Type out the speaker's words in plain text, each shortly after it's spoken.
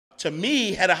To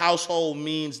me, head of household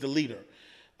means the leader,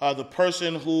 the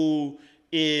person who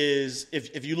is,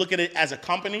 if you look at it as a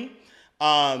company,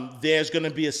 there's going to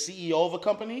be a CEO of a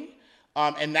company,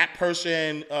 and that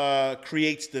person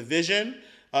creates the vision.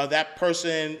 That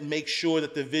person makes sure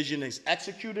that the vision is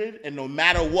executed, and no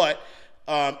matter what,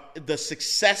 the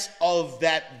success of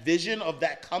that vision of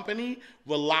that company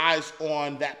relies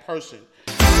on that person.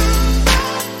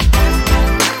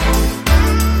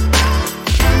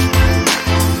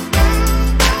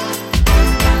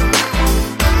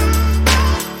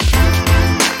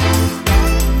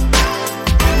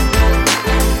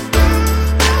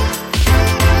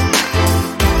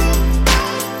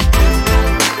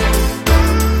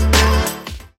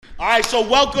 All right, so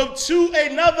welcome to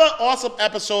another awesome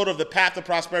episode of the Path to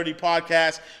Prosperity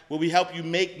podcast, where we help you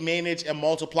make, manage, and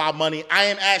multiply money. I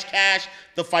am Ash Cash,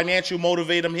 the financial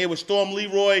motivator. I'm here with Storm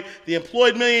Leroy, the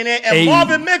employed millionaire, and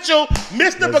Marvin Mitchell,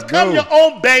 Mr. Become Your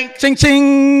Own Bank. Ching,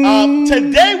 ching.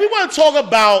 Today, we want to talk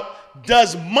about,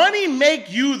 does money make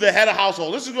you the head of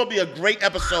household? This is going to be a great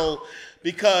episode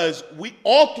because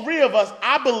all three of us,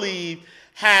 I believe,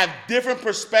 have different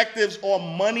perspectives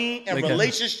on money and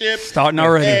relationships. Starting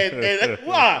already. And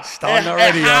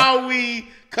how we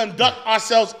conduct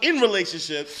ourselves in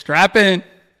relationships. Strap in.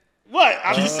 What?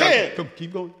 I'm just saying.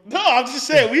 Keep going. No, I'm just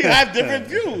saying we have different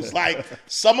views. Like,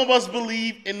 some of us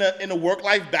believe in a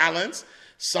work-life balance.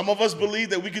 Some of us believe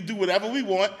that we can do whatever we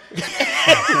want,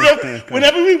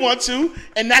 whenever we want to,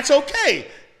 and that's okay.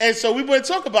 And so we want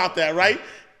to talk about that, right?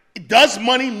 Does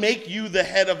money make you the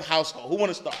head of household? Who want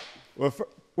to start?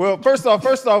 Well, first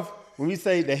off, when we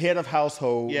say the head of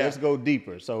household, let's go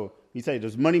deeper. So you say,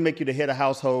 does money make you the head of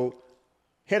household?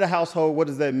 Head of household, what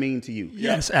does that mean to you?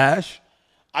 Yes, Ash.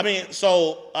 I mean,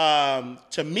 so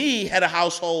to me, head of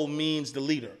household means the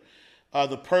leader,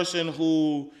 the person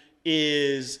who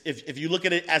is, if you look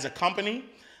at it as a company,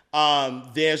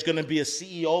 there's going to be a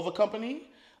CEO of a company,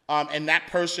 and that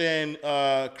person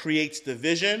creates the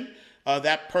vision.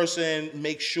 That person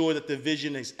makes sure that the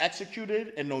vision is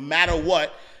executed, and no matter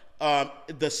what,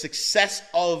 the success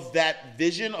of that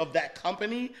vision of that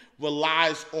company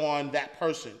relies on that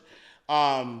person.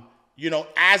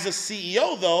 As a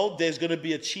CEO, though, there's going to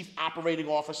be a chief operating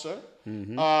officer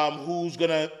who's going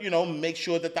to, make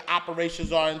sure that the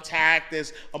operations are intact.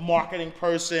 There's a marketing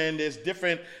person. There's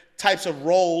different types of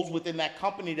roles within that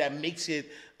company that makes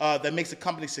the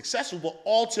company successful. But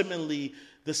ultimately,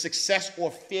 the success or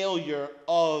failure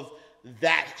of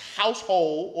that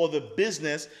household or the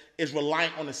business is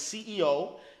reliant on the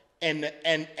CEO, and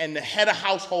the head of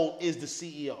household is the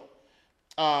CEO.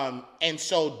 And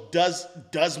so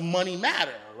does money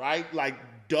matter, right? Like,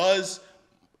 is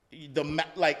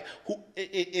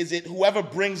it whoever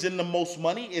brings in the most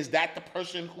money? Is that the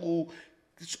person who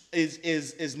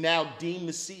is now deemed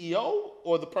the CEO,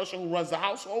 or the person who runs the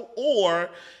household, or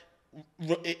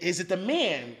is it the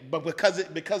man? But because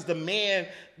the man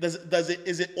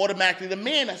is it automatically the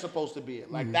man that's supposed to be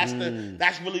it? Like, that's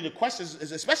really the question,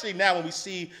 especially now when we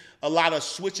see a lot of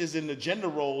switches in the gender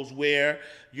roles, where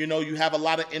you have a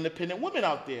lot of independent women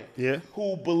out there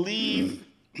who believe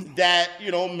that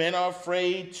men are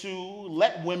afraid to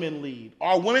let women lead.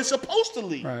 Are women supposed to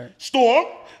lead? Right. Storm.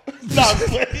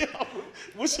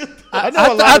 What's your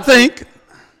I think,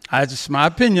 just my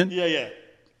opinion. Yeah.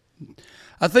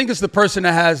 I think it's the person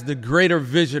that has the greater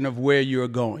vision of where you're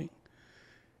going.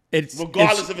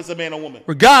 Regardless if it's a man or woman.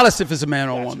 Regardless if it's a man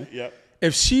or woman. Yep.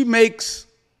 If she makes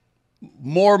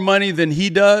more money than he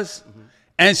does,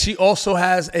 and she also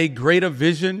has a greater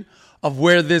vision of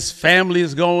where this family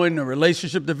is going, the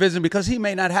relationship division, because he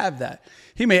may not have that.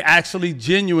 He may actually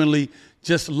genuinely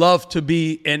just love to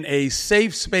be in a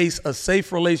safe space, a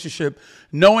safe relationship,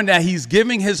 knowing that he's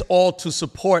giving his all to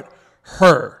support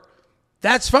her.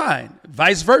 That's fine.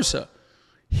 Vice versa.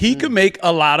 He could make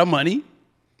a lot of money.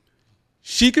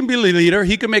 She can be a leader.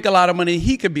 He can make a lot of money.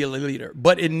 He could be a leader.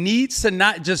 But it needs to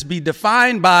not just be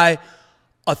defined by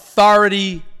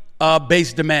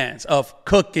authority-based demands of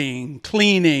cooking,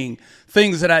 cleaning,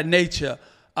 things of that nature.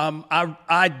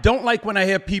 I don't like when I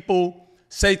hear people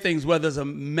say things, whether it's a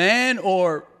man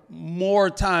or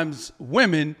more times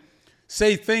women,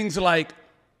 say things like,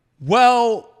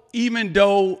 well, even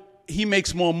though he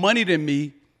makes more money than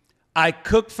me, I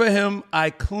cook for him, I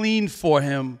clean for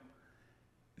him.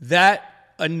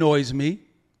 That annoys me,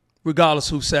 regardless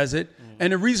who says it.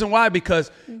 And the reason why,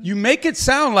 because you make it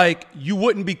sound like you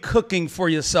wouldn't be cooking for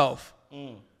yourself.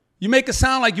 You make it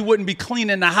sound like you wouldn't be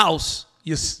cleaning the house,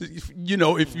 if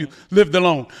you lived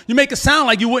alone. You make it sound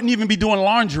like you wouldn't even be doing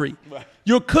laundry. Right.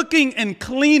 You're cooking and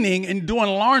cleaning and doing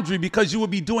laundry because you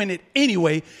would be doing it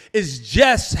anyway. It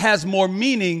just has more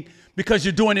meaning because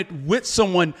you're doing it with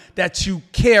someone that you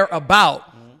care about.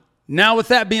 Now, with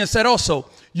that being said, also,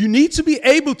 you need to be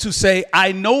able to say,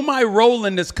 I know my role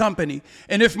in this company.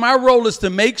 And if my role is to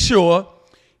make sure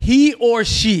he or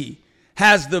she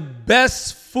has the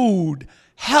best food,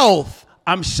 health,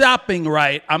 I'm shopping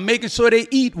right, I'm making sure they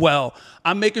eat well,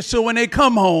 I'm making sure when they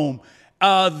come home,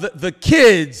 the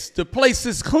kids, the place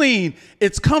is clean,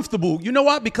 it's comfortable. You know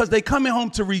what? Because they coming home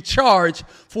to recharge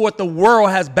for what the world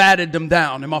has battered them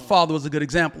down. And my father was a good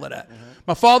example of that.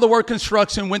 My father worked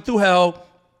construction, went through hell,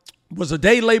 was a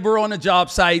day laborer on the job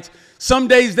sites. Some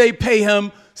days they pay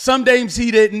him. Some days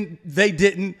they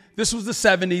didn't. This was the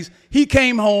 70s. He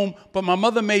came home, but my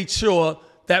mother made sure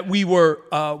that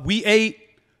we ate,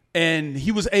 and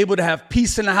he was able to have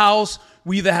peace in the house.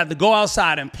 We either had to go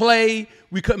outside and play.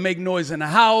 We couldn't make noise in the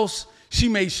house. She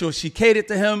made sure she catered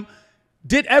to him,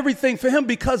 did everything for him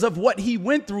because of what he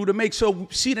went through to make sure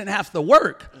she didn't have to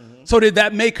work. So did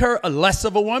that make her a less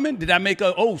of a woman? Did that make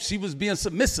her, she was being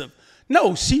submissive?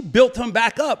 No, she built him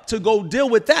back up to go deal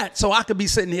with that so I could be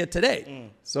sitting here today.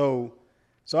 So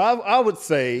I would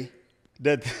say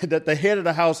that the head of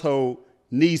the household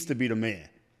needs to be the man.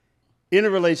 In a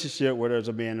relationship where there's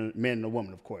a man and a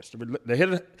woman, of course. The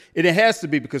head it has to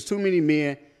be, because too many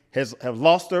men have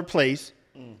lost their place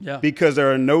because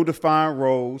there are no defined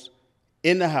roles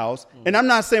in the house. And I'm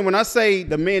not saying, when I say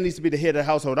the man needs to be the head of the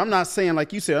household, I'm not saying,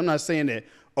 like you said, I'm not saying that,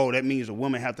 that means a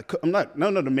woman have to cook. I'm not,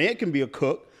 no, the man can be a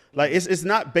cook. Like, it's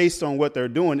not based on what they're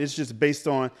doing. It's just based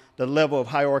on the level of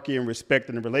hierarchy and respect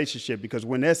in the relationship, because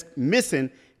when that's missing,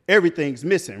 everything's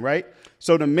missing, right?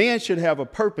 So the man should have a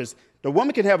purpose. The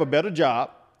woman can have a better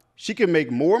job. She can make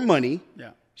more money. Yeah.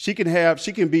 She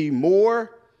can be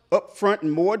more upfront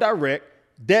and more direct.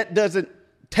 That doesn't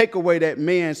take away that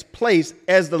man's place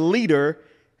as the leader,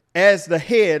 as the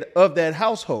head of that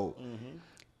household.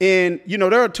 And,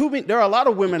 there are a lot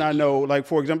of women I know, like,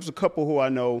 for example, there's a couple who I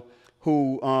know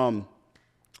who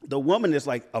the woman is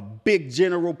like a big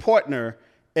general partner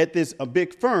at a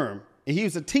big firm, and he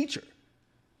was a teacher.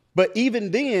 But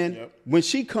even then, when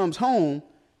she comes home,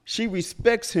 she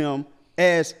respects him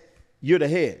as, you're the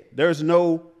head. There's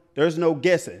no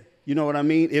guessing. You know what I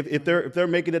mean? If they're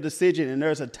making a decision and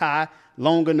there's a tie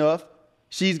long enough,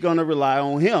 she's gonna rely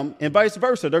on him, and vice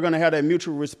versa. They're gonna have that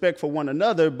mutual respect for one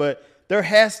another, but there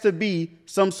has to be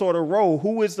some sort of role.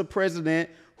 Who is the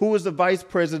president? Who is the vice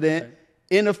president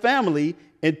in a family?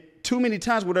 And too many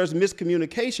times where there's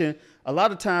miscommunication, a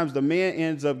lot of times the man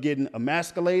ends up getting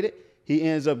emasculated. He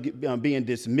ends up being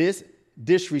dismissed,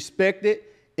 disrespected,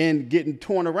 and getting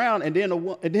torn around. And then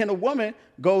a woman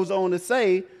goes on to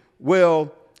say,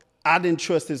 well, I didn't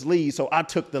trust his lead, so I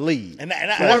took the lead. And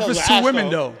what if it's two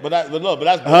women, though? But that's what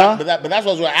I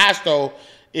was going to ask, though,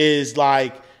 is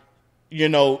like,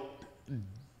 do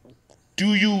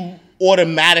you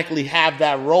automatically have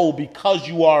that role because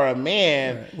you are a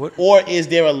man, or is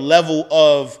there a level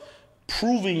of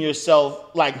proving yourself?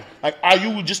 Like are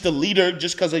you just a leader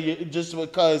just because you're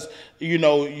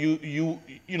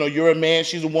a man,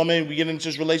 she's a woman, we get into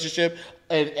this relationship,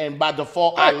 and by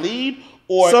default I lead,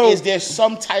 or is there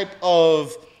some type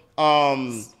of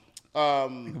Look at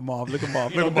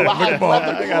Bob.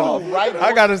 Right?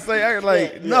 I gotta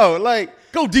say, no,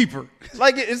 go deeper.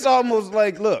 Like, it's almost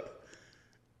like, look.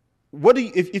 What do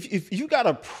you, if you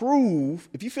gotta prove,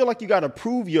 if you feel like you gotta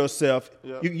prove yourself,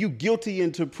 you guilty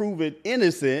into proven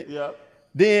innocent,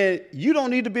 then you don't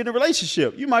need to be in a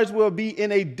relationship. You might as well be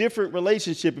in a different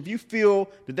relationship. If you feel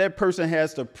that person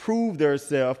has to prove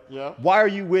themselves, why are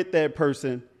you with that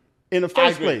person in the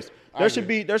first place? There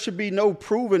should be no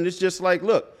proving. It's just like,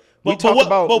 look. What if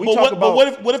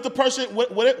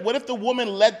the woman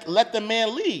let the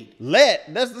man lead?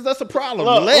 That's a problem.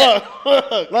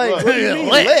 What do you mean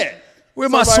let? Where's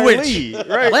my switch? Lead,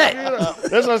 right?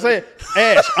 That's what I'm saying.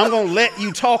 Ash, I'm gonna let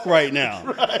you talk right now.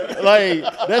 Like,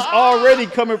 that's already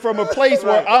coming from a place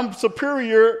where I'm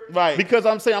superior, because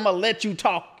I'm saying I'm gonna let you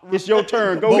talk. It's your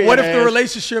turn. Go ahead. But what if Ash. the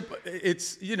relationship,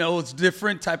 it's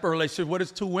different type of relationship? What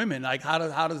is two women? Like, how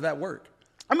does that work?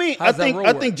 I mean, I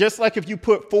think just like if you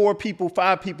put 4 people,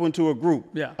 5 people into a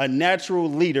group, a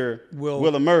natural leader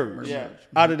will emerge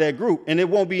out of that group. And it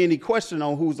won't be any question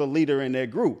on who's a leader in that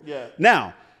group.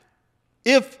 Now,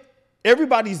 if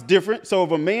everybody's different, so if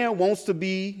a man wants to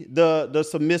be the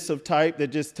submissive type that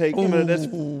just take, that's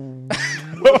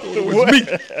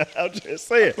I'm just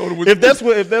saying.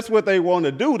 If that's what they want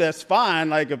to do, that's fine.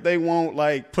 Like, if they want,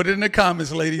 like, put it in the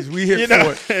comments, ladies. We here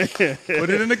for it. Put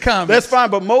it in the comments. That's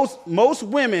fine. But most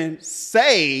women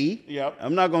say,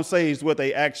 I'm not gonna say it's what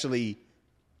they actually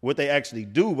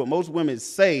do, but most women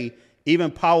say,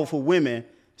 even powerful women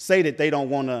say that they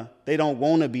don't wanna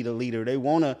be the leader. They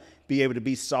wanna be able to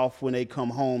be soft when they come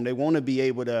home. They want to be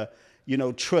able to,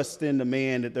 trust in the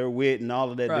man that they're with and all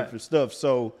of that different stuff.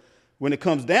 So when it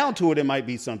comes down to it, it might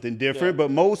be something different.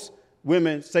 But most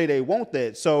women say they want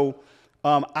that. So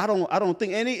I don't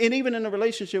think, and even in a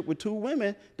relationship with two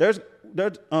women, there's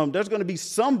going to be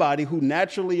somebody who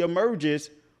naturally emerges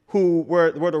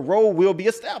where the role will be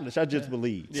established. I just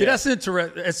believe. See, that's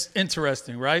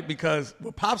interesting, right? Because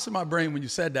what pops in my brain when you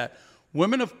said that,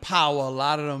 women of power, a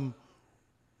lot of them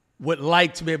would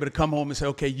like to be able to come home and say,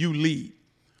 okay, you lead.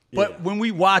 But when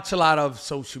we watch a lot of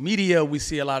social media, we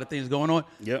see a lot of things going on.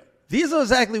 Yep. These are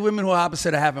exactly women who are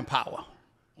opposite of having power.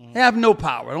 They have no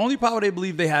power. The only power they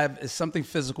believe they have is something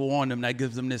physical on them that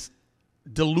gives them this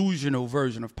delusional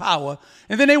version of power.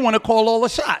 And then they want to call all the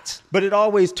shots. But it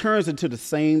always turns into the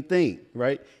same thing,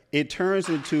 right? It turns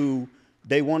into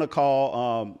they want to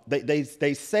call. They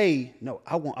say, no,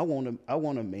 I want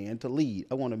a man to lead.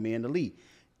 I want a man to lead,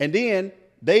 and then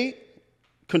they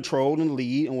control and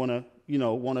lead and want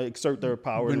to exert their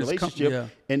power in a relationship.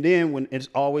 And then when it's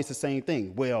always the same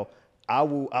thing. Well, I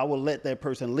will let that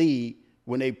person lead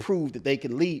when they prove that they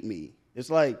can lead me. It's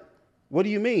like, what do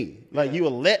you mean? Like, you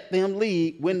will let them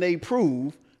lead when they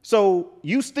prove. So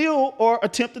you still are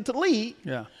attempting to lead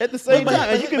at the same time.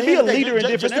 And you can be a leader in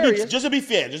different areas. Just to be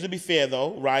fair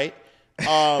though, right?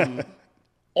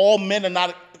 All men are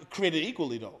not created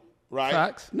equally though, right?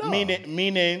 Facts. No.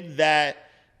 Meaning that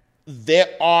there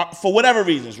are, for whatever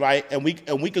reasons, right? And we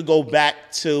could go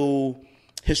back to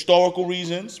historical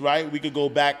reasons, right? We could go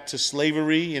back to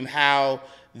slavery and how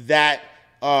that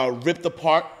ripped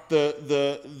apart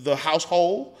the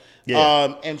household.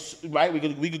 And right, we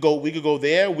could go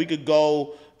there. We could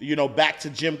go, back to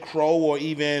Jim Crow or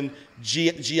even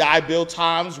GI Bill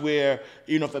times where,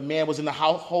 if a man was in the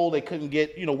household, they couldn't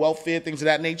get, welfare, things of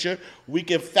that nature. We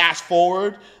can fast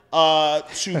forward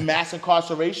to mass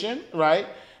incarceration, right?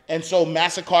 And so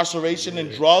mass incarceration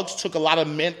and drugs took a lot of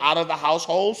men out of the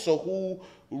household. So who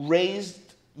raised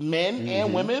men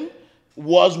and women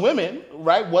was women,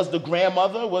 right? Was the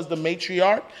grandmother, was the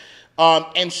matriarch.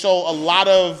 And so a lot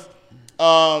of,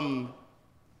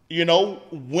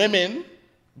 women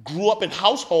grew up in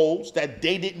households that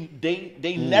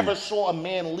they never saw a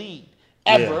man lead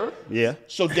ever. Yeah.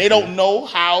 So they don't know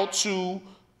how to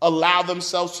allow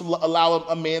themselves to allow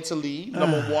a man to lead,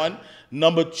 number one.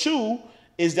 Number two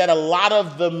is that a lot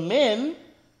of the men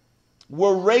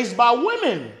were raised by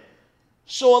women.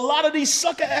 So a lot of these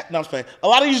a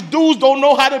lot of these dudes don't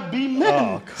know how to be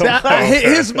men.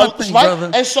 Here's my thing,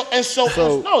 brother. And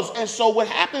so what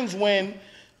happens when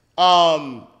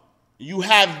you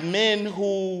have men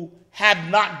who have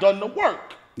not done the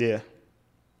work? Yeah.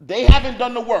 They haven't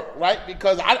done the work, right?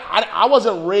 Because I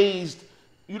wasn't raised,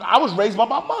 I was raised by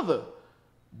my mother.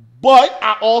 But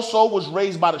I also was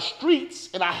raised by the streets,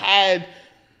 and I had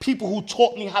people who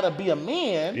taught me how to be a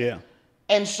man. Yeah.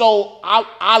 And so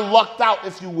I lucked out,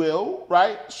 if you will,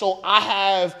 right? So I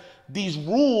have these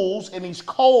rules and these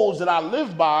codes that I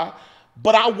live by,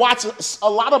 but I watch a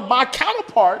lot of my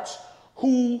counterparts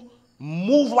who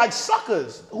move like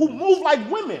suckers, who move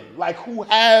like women, like who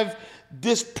have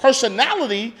this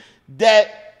personality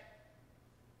that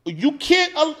you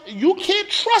can't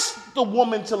trust the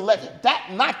woman to let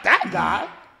not that guy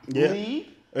lead.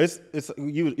 It's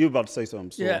you were about to say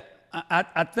something. So. Yeah,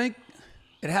 I think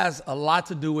it has a lot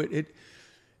to do with it.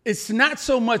 It's not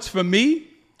so much for me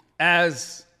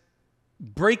as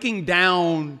breaking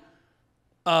down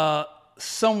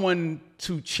someone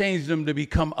to change them to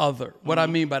become other. What I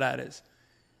mean by that is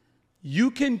you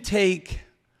can take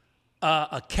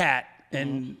a cat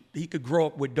and he could grow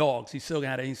up with dogs. He still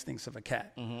got the instincts of a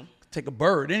cat. Take a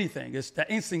bird, anything. That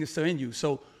instinct is still in you.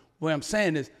 So what I'm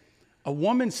saying is a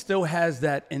woman still has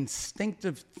that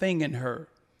instinctive thing in her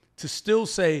to still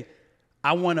say,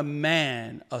 I want a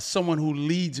man or someone who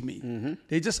leads me.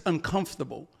 They're just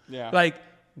uncomfortable. Yeah. Like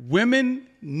women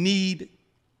need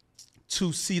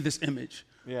to see this image.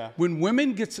 Yeah. When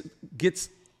women gets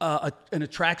an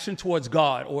attraction towards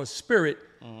God or a spirit,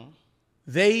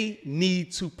 they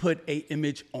need to put an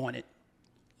image on it.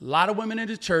 A lot of women in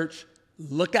the church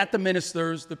look at the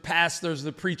ministers, the pastors,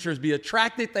 the preachers, be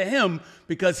attracted to him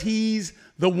because he's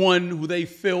the one who they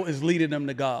feel is leading them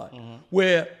to God.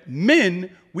 Where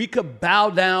men, we could bow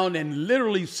down and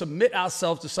literally submit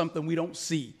ourselves to something we don't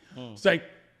see. It's like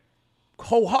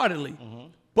wholeheartedly.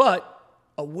 But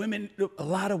a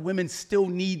lot of women still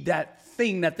need that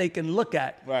thing that they can look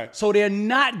at. Right. So they're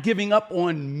not giving up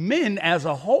on men as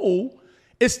a whole.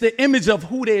 It's the image of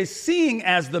who they're seeing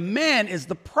as the man is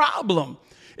the problem.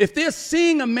 If they're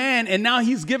seeing a man and now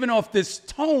he's giving off this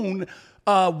tone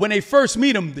when they first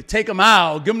meet them, they take them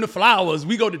out, give them the flowers.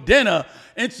 We go to dinner,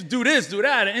 do this, do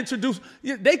that, and introduce.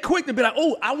 They quick to be like,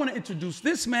 oh, I want to introduce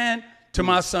this man to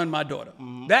my son, my daughter.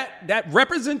 That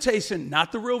representation,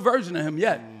 not the real version of him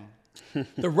yet.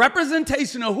 The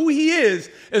representation of who he is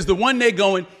the one they're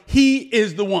going, he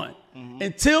is the one.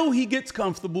 Until he gets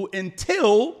comfortable,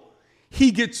 until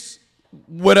he gets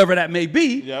whatever that may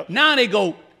be. Yep. Now they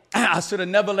go, I should have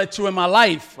never let you in my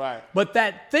life. Right. But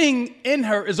that thing in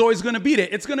her is always going to be there.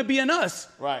 It's going to be in us.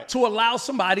 Right. To allow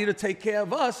somebody to take care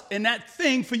of us, and that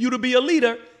thing for you to be a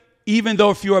leader, even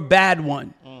though if you're a bad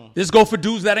one. This go for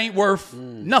dudes that ain't worth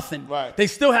nothing. Right. They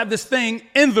still have this thing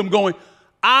in them going,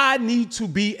 I need to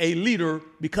be a leader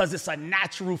because it's a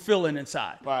natural feeling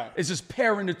inside. Right. It's just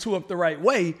pairing the two up the right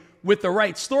way with the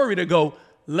right story to go,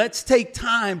 let's take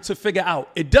time to figure out.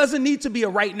 It doesn't need to be a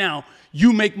right now,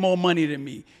 you make more money than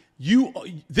me.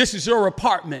 This is your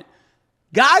apartment.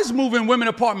 Guys move in women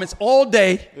apartments all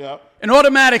day, and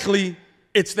automatically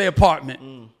it's their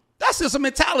apartment. That's just a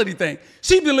mentality thing.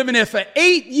 She's been living there for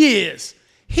 8 years.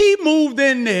 He moved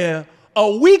in there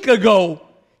a week ago.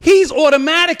 He's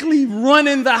automatically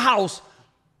running the house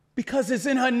because it's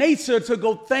in her nature to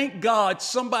go, thank God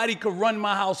somebody could run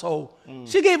my household.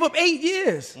 She gave up 8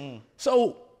 years.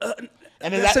 So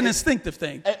and that's an instinctive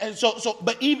thing. And so,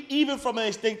 but even from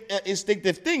an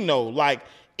instinctive thing, though, like,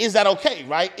 is that okay,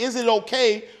 right? Is it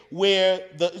okay where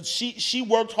she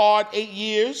worked hard 8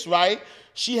 years, right?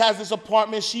 She has this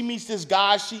apartment. She meets this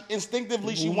guy. She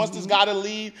instinctively she wants this guy to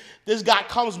leave. This guy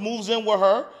comes, moves in with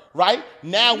her, right?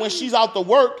 Now when she's out to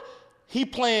work, he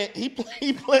playing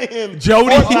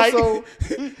Jody.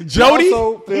 Fortnite. Jody.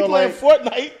 He playing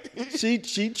Fortnite.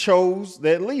 She chose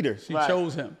that leader. She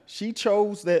chose him. She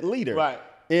chose that leader. Right.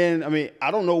 And I mean,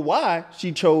 I don't know why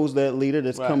she chose that leader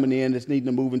that's coming in, that's needing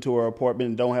to move into her apartment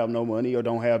and don't have no money or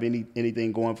don't have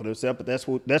anything going for themselves. But that's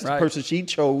the person she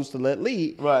chose to let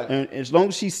lead. Right. And as long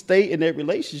as she stay in that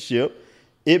relationship,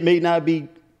 it may not be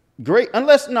great. I'm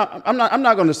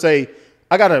not going to say.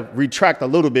 I got to retract a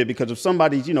little bit because if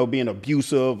somebody's, being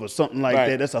abusive or something like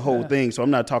that, that's a whole thing. So I'm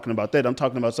not talking about that. I'm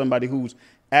talking about somebody who's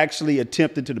actually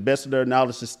attempting to the best of their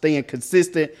knowledge to staying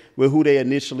consistent with who they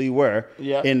initially were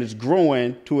and is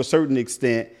growing to a certain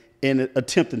extent and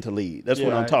attempting to lead. That's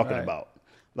what I'm talking about.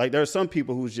 Like there are some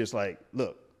people who's just like,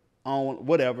 look, I don't want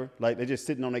whatever. Like they're just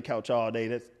sitting on their couch all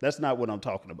day. That's not what I'm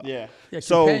talking about. Yeah.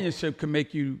 So companionship can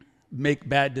make you make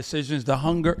bad decisions. The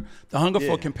hunger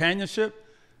for companionship,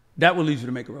 that will lead you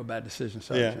to make a real bad decision.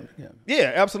 So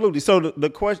yeah, absolutely. So the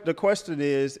question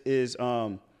is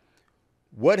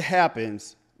what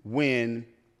happens when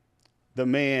the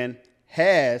man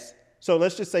has? So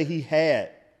let's just say he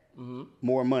had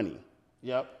more money.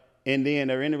 Yep. And then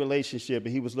they're in a relationship,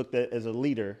 and he was looked at as a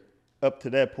leader up to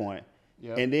that point.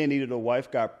 Yep. And then either the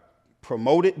wife got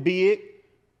promoted big,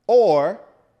 or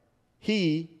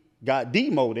he got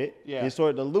demoted and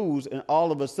started to lose, and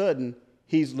all of a sudden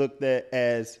he's looked at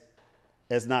as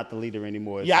not the leader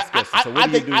anymore. I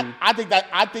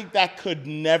think that could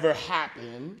never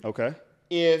happen. Okay.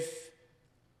 If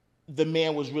the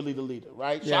man was really the leader,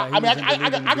 right? So Yeah, I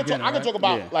can talk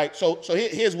about so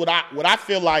here's what I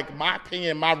feel like. My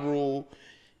opinion, my rule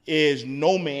is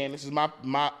no man. This is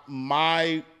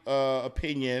my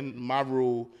opinion. My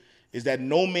rule is that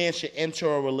no man should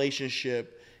enter a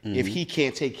relationship if he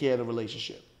can't take care of the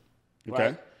relationship. Okay.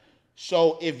 Right?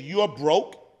 So if you're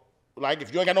broke, like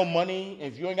if you ain't got no money,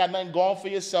 if you ain't got nothing going for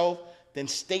yourself, then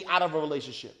stay out of a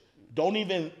relationship. Don't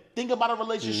even think about a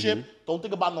relationship. Don't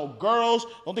think about no girls.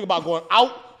 Don't think about going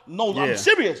out. No, I'm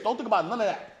serious. Don't think about none of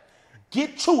that.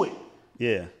 Get to it.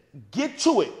 Yeah. Get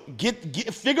to it.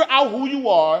 Get figure out who you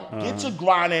are. Get to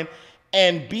grinding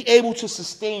and be able to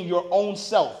sustain your own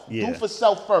self. Yeah. Do for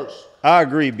self first. I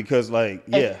agree because and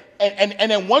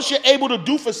then once you're able to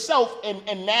do for self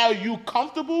and now you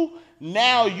comfortable,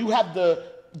 now you have the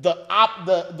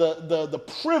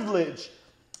privilege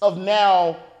of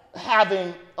now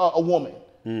having a woman.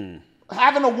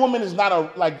 Having a woman is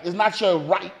not your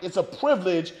right. It's a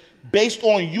privilege based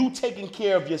on you taking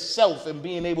care of yourself and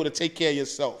being able to take care of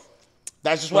yourself.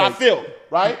 That's just what I feel,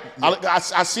 right? Yeah.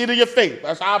 I see it in your face.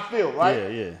 That's how I feel,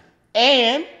 right? Yeah.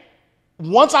 And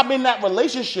once I'm in that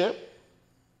relationship,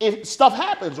 if stuff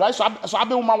happens, right? So I've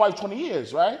been with my wife 20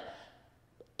 years, right?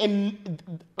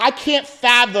 And I can't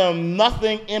fathom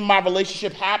nothing in my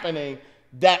relationship happening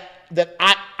that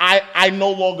I'm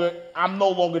no longer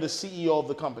the CEO of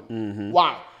the company.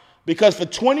 Why? Because for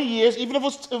 20 years, even if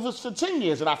it was for 10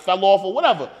 years and I fell off or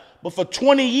whatever, but for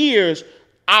 20 years,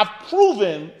 I've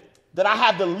proven that I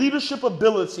have the leadership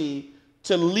ability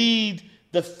to lead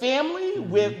the family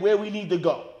where we need to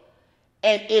go.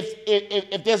 And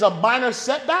if there's a minor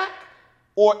setback,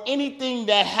 or anything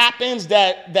that happens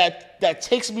that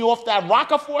takes me off that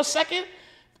rocker for a second,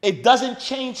 it doesn't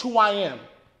change who I am,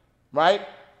 right?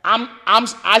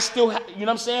 I still, you know what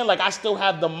I'm saying? Like, I still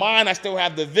have the mind, I still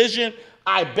have the vision.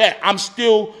 I bet I'm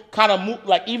still kind of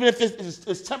like, even if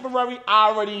it's temporary, I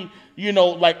already, you know,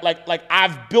 like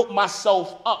I've built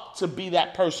myself up to be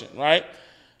that person, right?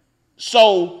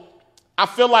 So I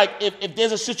feel like if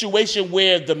there's a situation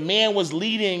where the man was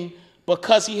leading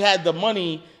because he had the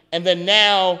money, and then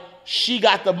now she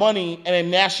got the money, and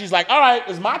then now she's like, all right,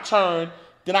 it's my turn,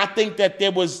 then I think that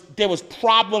there was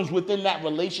problems within that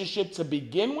relationship to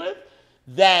begin with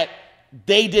that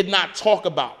they did not talk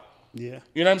about. Yeah.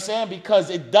 You know what I'm saying? Because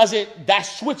that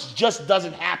switch just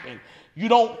doesn't happen. You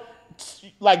don't,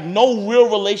 like, no real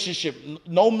relationship,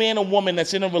 no man or woman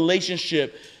that's in a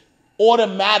relationship,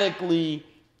 automatically,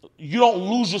 you don't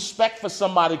lose respect for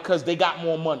somebody because they got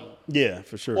more money. Yeah,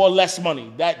 for sure. Or less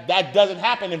money. That doesn't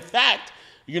happen. In fact,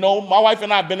 you know, my wife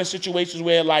and I have been in situations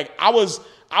where, like, I was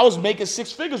making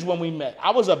six figures when we met.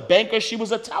 I was a banker, she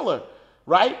was a teller,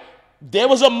 right? There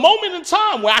was a moment in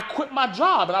time where I quit my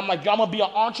job and I'm like, yo, I'm gonna be an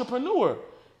entrepreneur.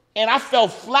 And I fell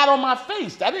flat on my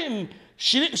face.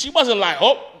 She wasn't like,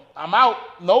 oh, I'm out.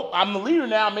 Nope, I'm the leader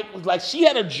now. Like, she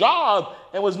had a job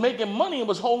and was making money and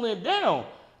was holding it down.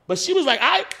 But she was like, all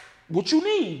right, what you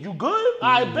need? You good?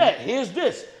 I bet. Here's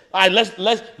this. All right,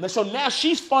 let's. So now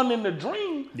she's funding the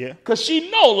dream. Yeah. Cause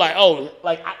she know, like, oh,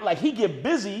 like he get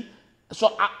busy.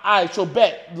 So so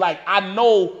bet, like, I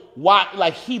know why,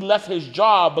 like, he left his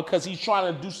job because he's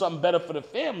trying to do something better for the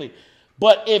family.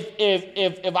 But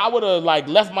if I would have, like,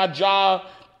 left my job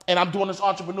and I'm doing this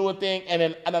entrepreneur thing and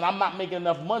then I'm not making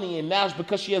enough money, and now it's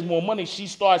because she has more money, she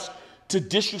starts to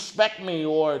disrespect me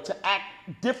or to act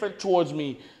different towards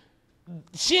me.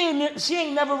 She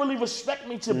ain't never really respect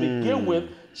me to begin with.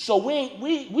 So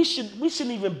we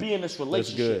shouldn't even be in this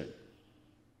relationship.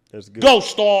 That's good. Go,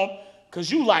 Storm. Cause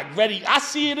you like ready. I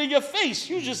see it in your face.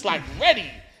 You just like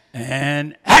ready.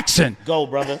 And action. Go,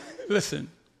 brother. Listen,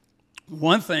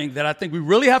 one thing that I think we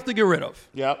really have to get rid of.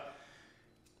 Yep.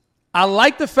 I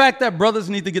like the fact that brothers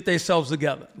need to get themselves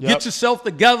together. Yep. Get yourself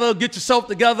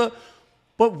together.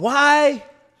 But why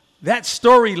that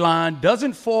storyline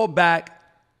doesn't fall back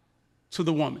to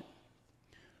the woman?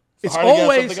 It's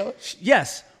always,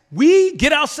 yes, we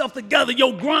get ourselves together,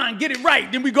 yo, grind, get it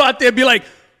right. Then we go out there and be like,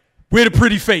 we're the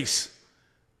pretty face.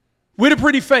 We're the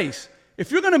pretty face.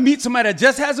 If you're going to meet somebody that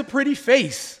just has a pretty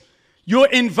face, you're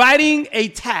inviting a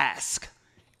task,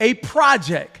 a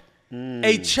project,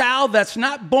 a child that's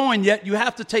not born yet you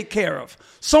have to take care of.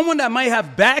 Someone that might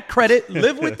have bad credit,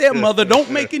 live with their mother,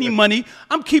 don't make any money.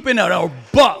 I'm keeping it a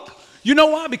buck. You know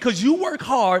why? Because you work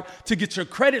hard to get your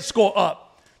credit score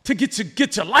up, to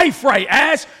get your life right.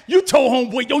 Ash, you told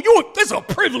homeboy, yo, it's a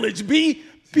privilege, B.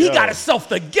 He got himself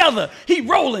together. He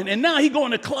rolling, and now he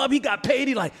going to club. He got paid.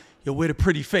 He like, yo, with a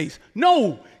pretty face.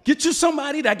 No, get you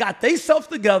somebody that got they self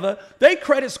together, they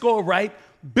credit score right,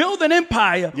 build an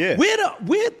empire. Yeah.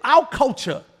 With our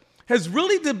culture has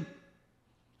really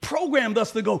programmed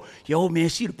us to go, yo, man,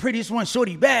 she the prettiest one,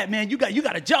 shorty bad, man. You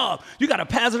got a job. You got a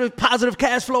positive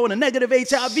cash flow and a negative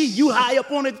HIV. You high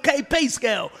up on the pay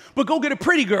scale, but go get a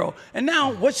pretty girl. And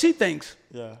now what she thinks,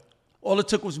 all it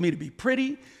took was me to be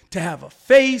pretty, to have a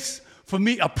face, for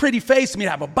me, a pretty face, me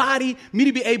to have a body, me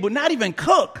to be able not even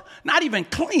cook, not even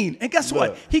clean. And guess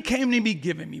what? He came to me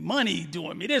giving me money,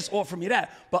 doing me this, offering me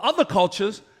that. But other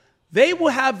cultures, they will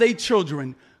have their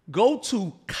children go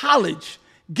to college,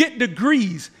 get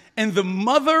degrees, and the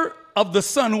mother of the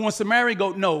son who wants to marry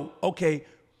go, no, okay,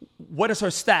 what is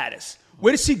her status?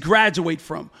 Where does she graduate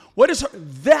from? What is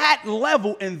that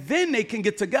level? And then they can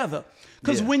get together.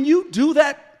 Because when you do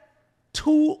that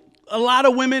to a lot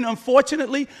of women,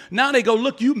 unfortunately, now they go,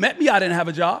 look, you met me, I didn't have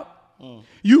a job.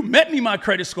 You met me, my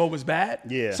credit score was bad.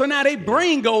 Yeah. So now their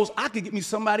brain goes, I could get me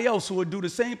somebody else who would do the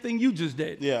same thing you just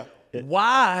did. Yeah.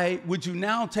 Why would you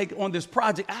now take on this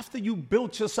project after you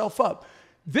built yourself up?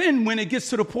 Then when it gets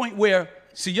to the point where,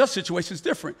 see, your situation is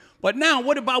different. But now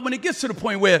what about when it gets to the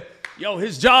point where, yo,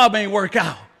 his job ain't work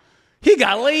out. He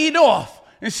got laid off.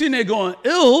 And sitting there going,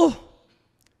 ew,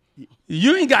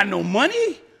 you ain't got no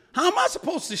money? How am I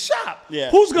supposed to shop? Yeah.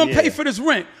 Who's going to pay for this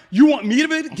rent? You want me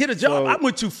to get a job? So, I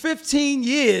went to 15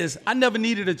 years. I never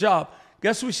needed a job.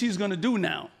 Guess what she's going to do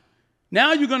now?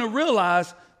 Now you're going to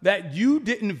realize that you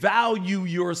didn't value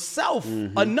yourself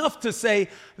enough to say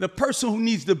the person who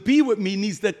needs to be with me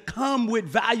needs to come with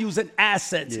values and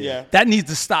assets. Yeah. That needs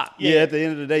to stop. Yeah, at the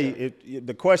end of the day,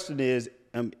 the question is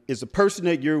the person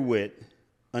that you're with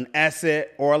an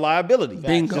asset or a liability?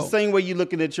 Bingo. The same way you're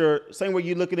looking at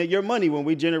your money when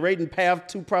we're generating path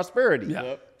to prosperity.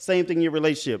 Yeah. same thing in your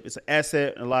relationship. It's an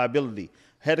asset and a liability.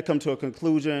 I had to come to a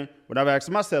conclusion when I've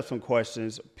asked myself some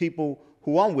questions. People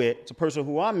who I'm with, it's a person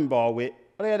who I'm involved with,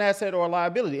 are they an asset or a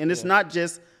liability? And it's not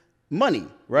just money,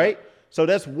 right? Yeah. So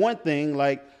that's one thing.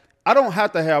 Like, I don't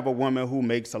have to have a woman who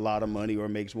makes a lot of money or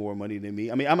makes more money than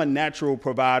me. I mean, I'm a natural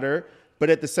provider, but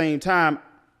at the same time,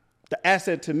 the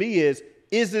asset to me is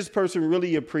this person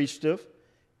really appreciative?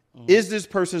 Mm-hmm. Is this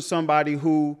person somebody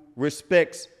who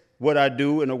respects what I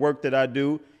do and the work that I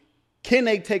do? Can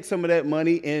they take some of that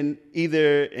money and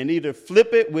either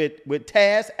flip it with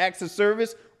tasks, acts of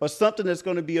service, or something that's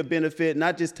going to be a benefit,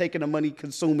 not just taking the money,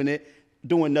 consuming it,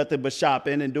 doing nothing but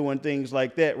shopping and doing things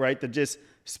like that, right? To just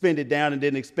spend it down and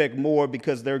then expect more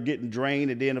because they're getting drained,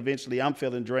 and then eventually I'm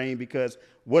feeling drained because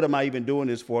what am I even doing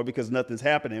this for? Because nothing's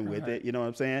happening with it. You know what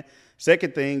I'm saying?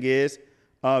 Second thing is,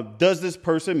 does this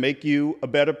person make you a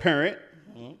better parent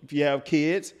if you have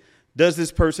kids? Does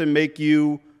this person make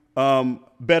you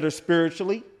better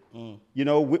spiritually? You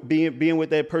know, being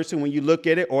with that person when you look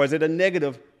at it, or is it a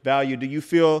negative value? Do you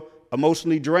feel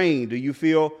emotionally drained? Do you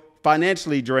feel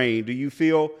financially drained? Do you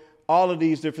feel all of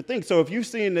these different things? So if you're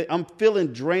seeing that I'm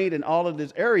feeling drained in all of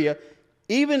this area,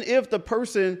 even if the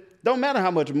person, don't matter how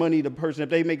much money the person, if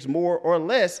they makes more or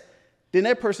less, then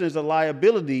that person is a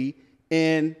liability,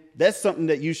 and that's something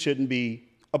that you shouldn't be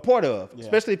a part of,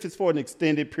 especially if it's for an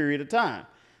extended period of time.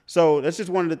 So that's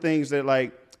just one of the things that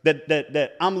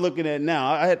that I'm looking at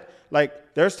now. I had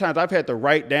there's times I've had to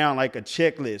write down like a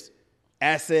checklist,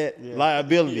 asset,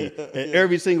 liability in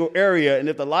every single area. And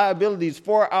if the liabilities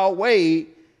far outweigh,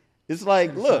 it's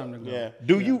like, look,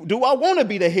 do I want to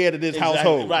be the head of this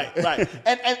household? Right.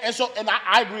 And so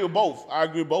I agree with both. I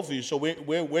agree with both of you. So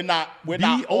we're not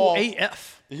all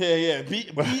BOAF.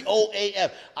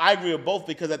 BOAF. I agree with both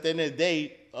because at the end of the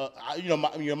day,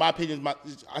 my opinion,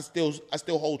 I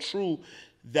still hold true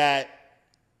that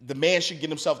the man should get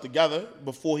himself together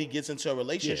before he gets into a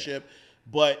relationship,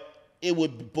 but it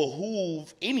would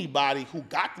behoove anybody who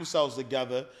got themselves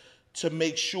together to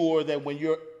make sure that when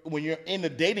you're in the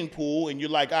dating pool and you're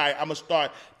like, all right, I'm gonna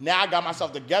start, now I got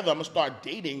myself together, I'm gonna start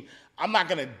dating. I'm not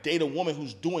gonna date a woman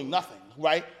who's doing nothing,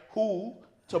 right? Who,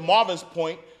 to Marvin's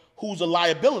point, who's a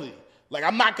liability. Like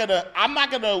I'm not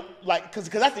gonna like, cause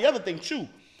that's the other thing too,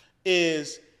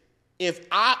 is if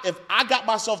I got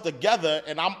myself together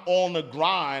and I'm on the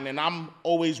grind and I'm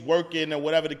always working or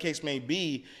whatever the case may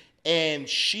be, and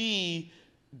she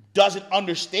doesn't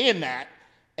understand that,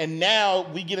 and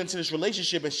now we get into this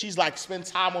relationship and she's like, spend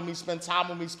time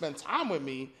with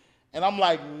me. And I'm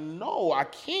like, no, I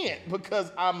can't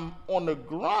because I'm on the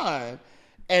grind.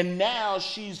 And now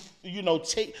she's,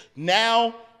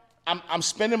 now I'm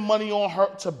spending money on her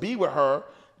to be with her.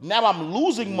 Now I'm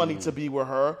losing money to be with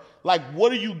her. Like,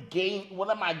 what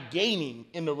am I gaining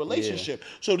in the relationship? Yeah.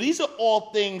 So these are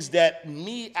all things that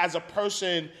me as a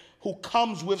person who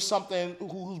comes with something,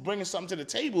 who's bringing something to the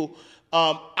table,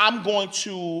 I'm going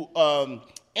to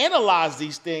analyze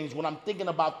these things when I'm thinking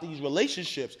about these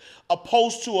relationships,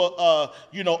 opposed to a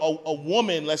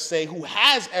woman, let's say, who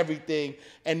has everything,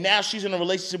 and now she's in a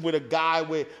relationship with a guy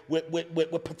with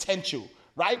potential,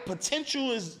 right?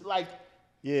 Potential is like,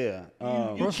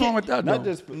 what's wrong with that?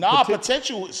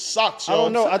 Potential sucks. Yo. I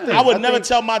don't know. I would never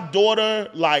tell my daughter,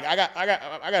 like, I got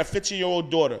a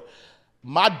 15-year-old daughter.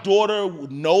 My daughter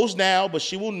knows now, but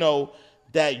she will know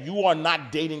that you are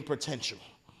not dating potential.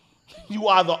 You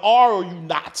either are or you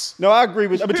not. No, I agree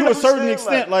with you. But to a certain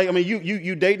extent,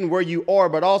 you dating where you are,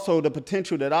 but also the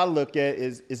potential that I look at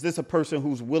is this a person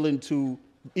who's willing to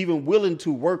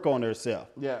work on herself?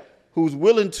 Yeah. Who's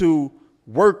willing to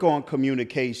work on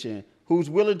communication?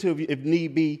 Who's willing to, if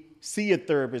need be, see a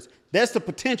therapist? That's the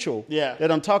potential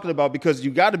that I'm talking about, because you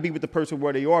got to be with the person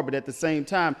where they are, but at the same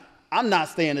time, I'm not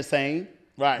staying the same.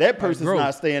 Right. That person's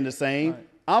not staying the same. Right.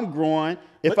 I'm growing.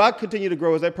 If I continue to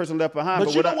grow, is that person left behind?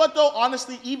 But you know what, though?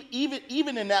 Honestly,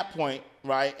 even in that point,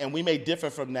 right, and we may differ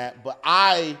from that, but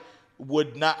I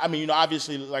would not,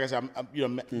 obviously, like I said,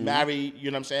 I'm married, you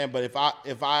know what I'm saying? But if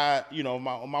I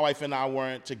my wife and I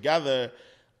weren't together,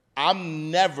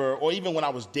 I'm never, or even when I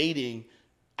was dating,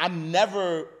 I'm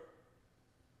never,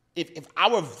 if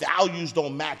our values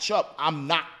don't match up, I'm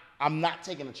not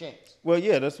taking a chance. Well,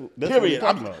 yeah, that's period. What you're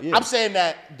talking about. Yeah. I'm saying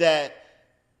that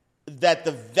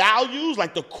the values,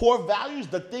 like the core values,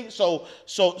 the thing. So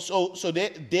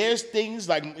there's things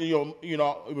like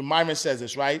Myron says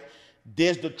this, right?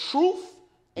 There's the truth,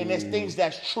 and there's things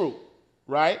that's true,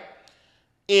 right?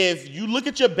 If you look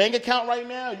at your bank account right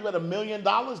now, you at $1 million.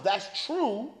 That's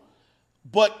true,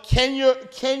 but can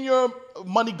your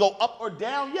money go up or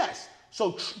down? Yes.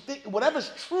 So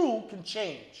whatever's true can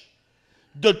change.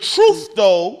 The truth,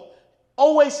 though,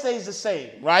 always stays the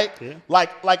same, right? Yeah.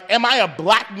 Like, am I a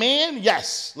black man?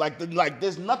 Yes. Like,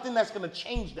 there's nothing that's gonna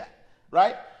change that,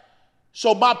 right?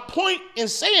 So my point in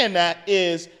saying that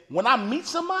is, when I meet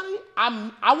somebody,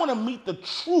 I want to meet the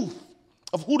truth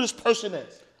of who this person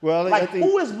is. Well, like, I think,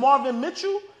 who is Marvin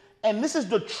Mitchell? And this is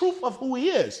the truth of who he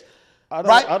is.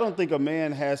 I don't think a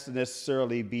man has to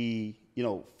necessarily be,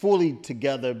 fully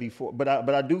together before, but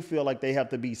I do feel like they have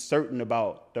to be certain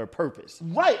about their purpose.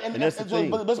 Right, and that's the thing.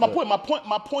 But that's my point.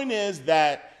 My point is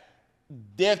that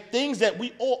there are things that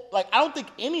we all like. I don't think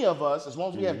any of us, as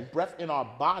long as we have breath in our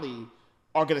body,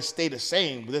 are going to stay the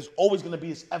same. But there's always going to be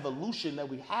this evolution that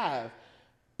we have.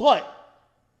 But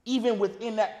even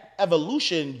within that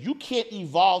evolution, you can't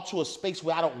evolve to a space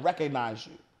where I don't recognize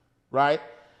you, right?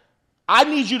 I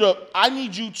need you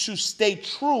to stay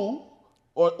true,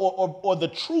 or the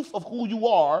truth of who you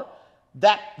are,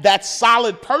 that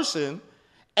solid person.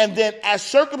 And then as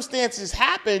circumstances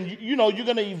happen, you're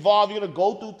going to evolve, you're going to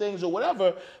go through things or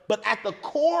whatever. But at the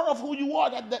core of who you are,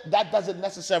 that doesn't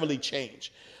necessarily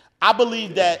change. I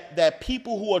believe that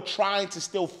people who are trying to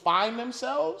still find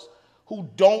themselves, who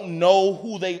don't know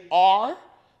who they are,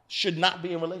 should not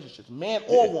be in relationships, man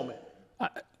or woman.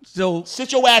 So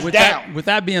sit your ass down. With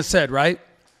that being said, right,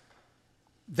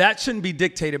 that shouldn't be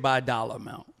dictated by a dollar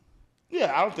amount.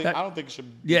 Yeah, I don't think it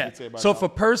should be dictated by a So dollar.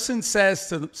 if a person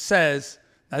says,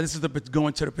 now this is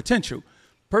going to the potential.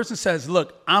 Person says,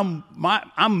 look, I'm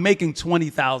making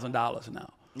 $20,000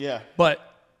 now. Yeah. But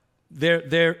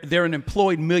they're an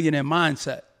employed millionaire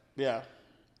mindset. Yeah.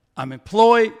 I'm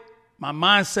employed. My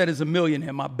mindset is a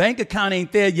millionaire. My bank account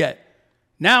ain't there yet.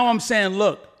 Now I'm saying,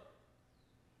 look,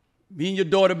 me and your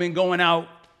daughter been going out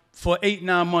for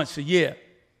 8-9 months, a year.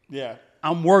 Yeah.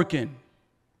 I'm working.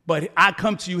 But I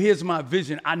come to you, here's my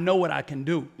vision. I know what I can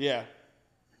do. Yeah.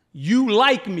 You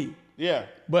like me. Yeah.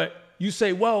 But you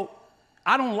say, well,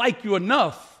 I don't like you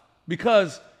enough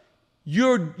because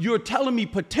you're telling me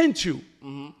potential.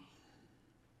 Mm-hmm.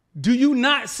 Do you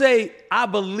not say, I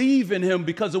believe in him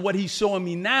because of what he's showing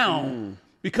me now?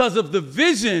 Because of the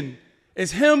vision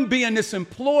is him being this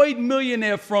employed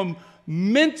millionaire from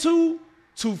mental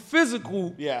to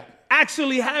physical,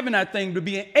 actually having that thing to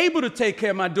being able to take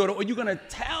care of my daughter, or you're going to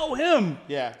tell him,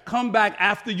 come back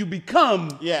after you become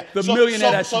the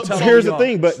millionaire that you tell him. Here's the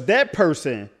thing, but that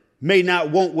person may not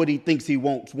want what he thinks he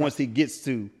wants once he gets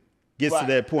to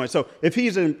that point. So if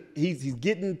he's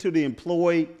getting to the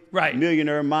employed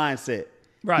millionaire mindset,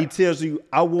 he tells you,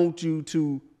 I want you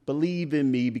to believe in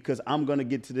me because I'm going to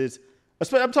get to this.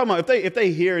 I'm talking about if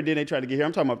they hear it, then they try to get here.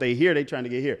 I'm talking about if they hear, they trying to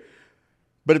get here.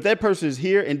 But if that person is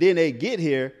here and then they get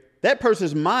here, that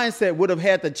person's mindset would have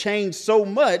had to change so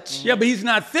much. Yeah, but he's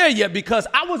not there yet because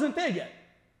I wasn't there yet.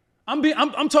 I'm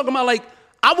talking about like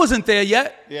I wasn't there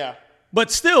yet. Yeah.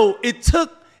 But still, it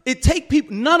take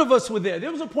people. None of us were there.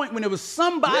 There was a point when there was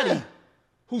somebody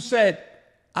who said,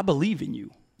 "I believe in you."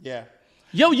 Yeah.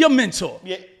 Yo, your mentor.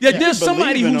 There's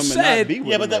somebody who said,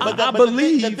 I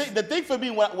believe. The thing for me,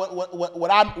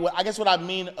 what I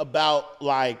mean about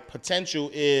like potential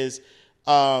is,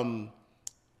 I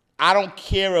don't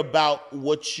care about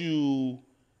what you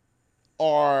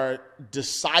are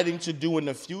deciding to do in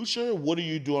the future. What are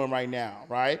you doing right now,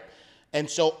 right? And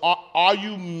so, are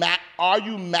you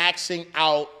maxing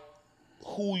out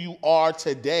who you are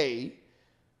today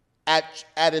at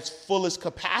its fullest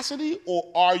capacity, or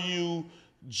are you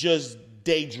just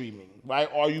daydreaming, right?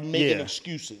 Are you making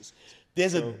excuses?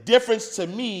 There's a difference to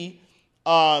me.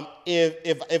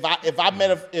 If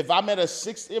I met a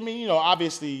 60, I mean,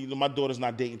 obviously my daughter's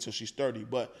not dating until she's 30,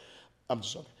 but I'm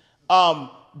just joking.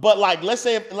 But like, let's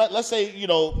say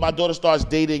my daughter starts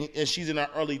dating and she's in her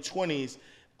early 20s,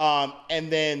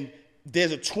 and then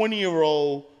there's a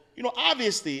 20-year-old,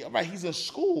 obviously, right, he's in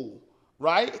school,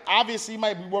 right? Obviously, he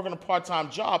might be working a part-time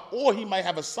job, or he might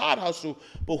have a side hustle.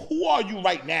 But who are you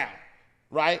right now,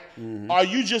 right? Mm-hmm. Are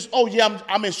you just,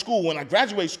 I'm in school. When I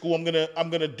graduate school, I'm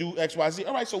gonna do X, Y, Z.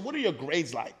 All right. So what are your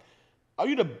grades like? Are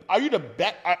you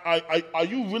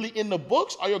really in the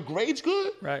books? Are your grades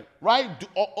good? Right. Right.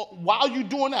 While you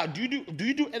doing that, do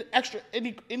you do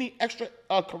any extra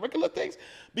curricular things?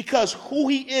 Because who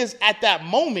he is at that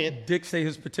moment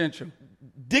dictates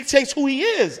who he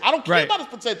is. I don't care about his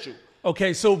potential.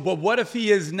 Okay, so but what if he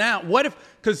is now? What if,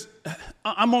 because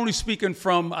I'm only speaking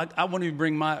from, I won't even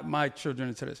bring my children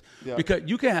into this. Yeah. Because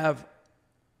you can have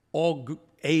all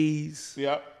A's,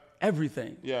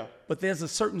 everything. Yeah. But there's a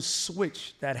certain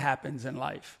switch that happens in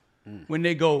life when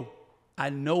they go,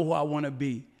 I know who I want to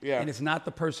be. Yeah. And it's not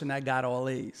the person that got all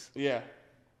A's. Yeah.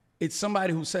 It's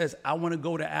somebody who says, I want to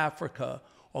go to Africa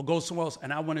or go somewhere else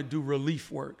and I want to do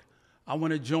relief work. I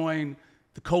want to join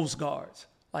the Coast Guards.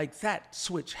 like that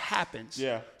switch happens.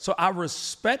 Yeah. So I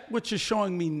respect what you're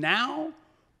showing me now,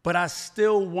 but I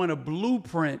still want a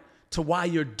blueprint to why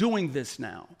you're doing this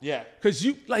now. Yeah. Because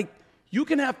you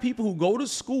can have people who go to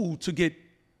school to get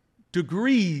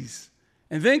degrees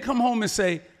and then come home and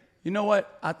say, you know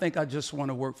what? I think I just want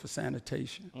to work for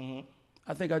sanitation. Mm-hmm.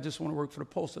 I think I just want to work for the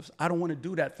post office. I don't want to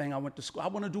do that thing I went to school. I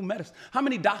want to do medicine. How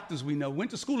many doctors we know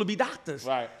went to school to be doctors?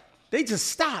 Right. They just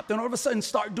stopped and all of a sudden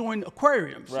start doing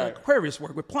aquariums, like aquarius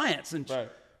work with plants. And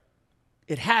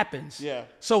it happens. Yeah.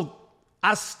 So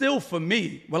I still, for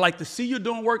me, would like to see you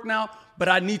doing work now, but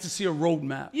I need to see a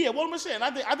roadmap. Yeah, what I'm saying,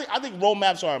 I think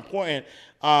roadmaps are important.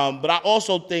 But I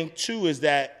also think too is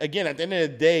that, again, at the end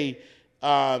of the day,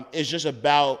 it's just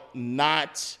about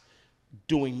not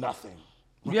doing nothing.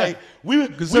 Right? Yeah.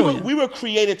 We were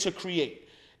created to create.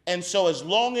 And so as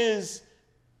long as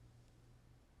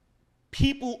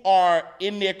people are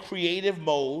in their creative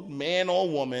mode, man or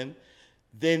woman,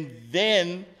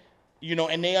 then you know,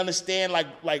 and they understand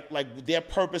like their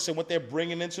purpose and what they're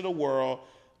bringing into the world.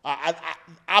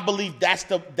 I believe that's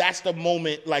the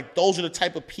moment. Like those are the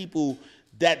type of people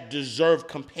that deserve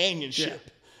companionship.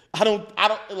 Yeah. I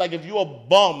don't like if you're a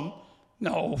bum.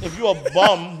 No. If you're a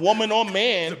bum, woman or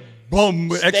man, bum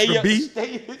with extra B.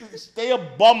 Stay a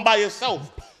bum by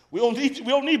yourself. We don't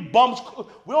need bums.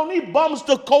 We don't need bums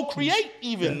to co-create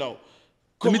even though.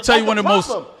 Let me tell you one of the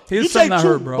most. Here's something I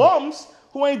heard, bro. Bums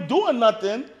who ain't doing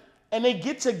nothing, and they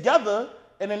get together,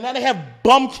 and then now they have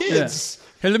bum kids. Yeah.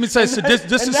 Hey, let me tell you. So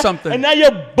this is something. And now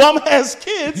your bum ass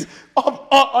kids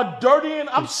are dirtying.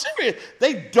 I'm serious.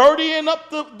 They dirtying up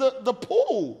the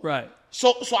pool. Right.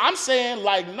 So I'm saying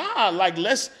like nah. Like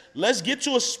let's get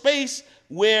to a space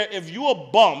where if you a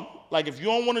bum, like if you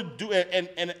don't want to do it,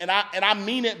 and I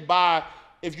mean it by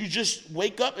if you just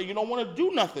wake up and you don't want to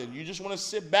do nothing, you just want to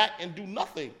sit back and do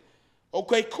nothing.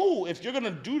 Okay, cool. If you're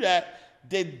gonna do that,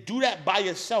 then do that by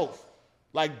yourself.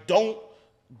 Like don't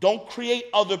create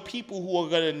other people who are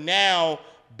gonna now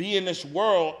be in this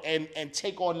world and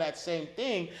take on that same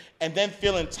thing and then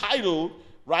feel entitled,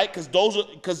 right? Because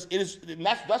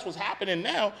that's what's happening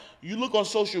now. You look on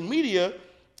social media,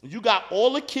 you got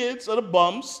all the kids of the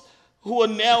bums who are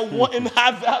now wanting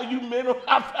high value men or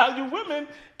high value women,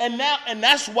 and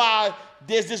that's why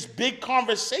there's this big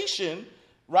conversation,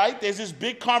 right? There's this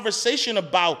big conversation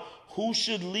about who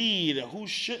should lead and who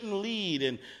shouldn't lead,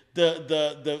 and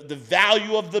the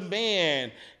value of the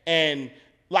man, and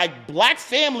like black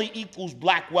family equals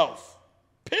black wealth.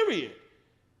 Period.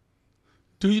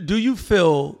 Do you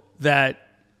feel that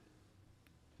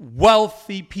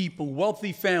wealthy people,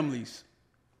 wealthy families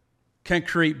can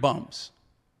create bums?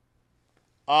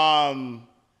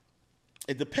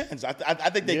 It depends. I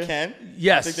think they can.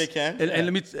 Yes. I think they can. And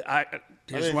let me,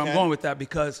 here's where I'm going with that,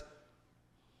 because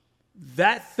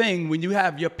that thing, when you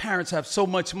have your parents have so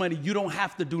much money, you don't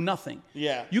have to do nothing.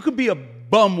 Yeah. You could be a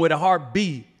bum with a hard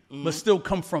B, but still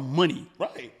come from money.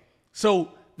 Right. So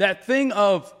that thing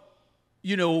of,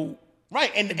 you know.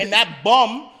 Right. And that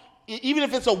bum, even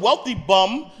if it's a wealthy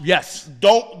bum. Yes.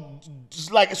 Don't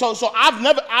like, so I'm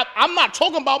not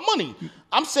talking about money.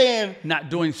 I'm saying. Not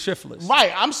doing shiftless.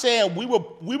 Right. I'm saying we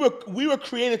were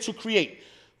created to create.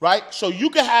 Right. So you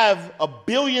could have $1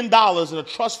 billion in a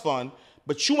trust fund,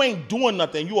 but you ain't doing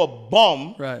nothing. You a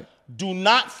bum. Right. Do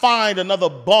not find another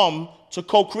bum to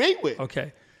co-create with.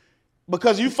 Okay.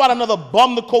 Because you find another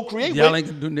bum to co-create with,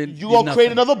 you're going to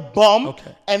create another bum.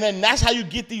 Okay. And then that's how you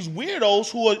get these weirdos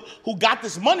who got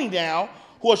this money now,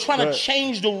 who are trying to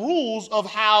change the rules of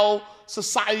how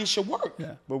society should work.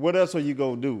 Yeah. But what else are you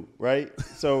going to do, right?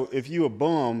 So if you a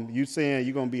bum, you saying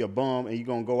you're going to be a bum and you're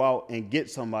going to go out and get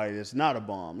somebody that's not a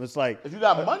bum. It's like. If you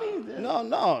got money. Then. No.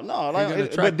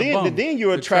 Like, but then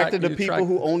you're attracted to people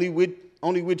who only with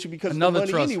you because of the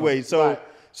money anyway. So. Right.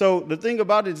 So the thing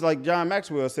about it is, like John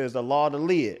Maxwell says, the law of the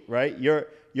lid, right? Your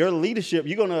leadership,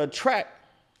 you're going to attract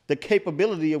the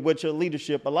capability of what your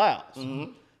leadership allows.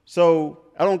 Mm-hmm. So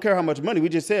I don't care how much money. We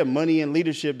just said money and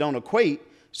leadership don't equate.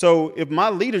 So if my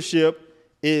leadership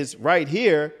is right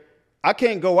here, I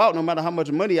can't go out no matter how much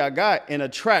money I got and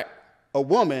attract a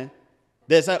woman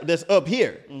that's up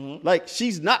here. Mm-hmm. Like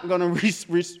she's not going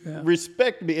to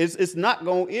respect me. It's not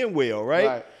going to end well,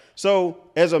 right? So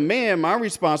as a man, my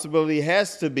responsibility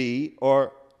has to be,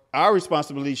 or our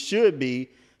responsibility should be,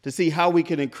 to see how we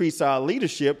can increase our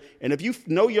leadership. And if you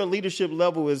know your leadership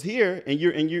level is here, and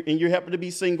you happen to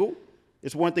be single,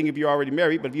 it's one thing if you're already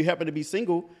married, but if you happen to be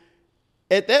single,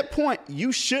 at that point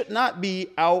you should not be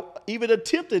out even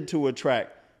attempting to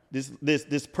attract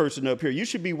this person up here. You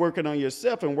should be working on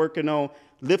yourself and working on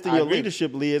lifting your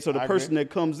leadership lid, so the person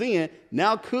that comes in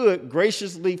now could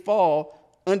graciously fall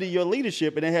under your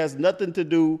leadership, and it has nothing to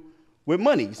do with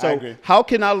money. I So agree. how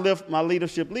can I lift my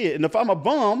leadership lid? And if I'm a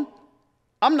bum,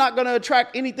 I'm not going to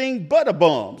attract anything but a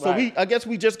bum. So Right. I guess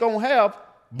we just going to have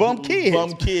bum kids.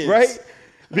 Bum kids. Right?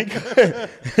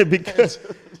 Because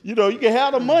you know, you can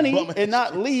have the money and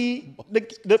not lead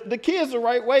the kids the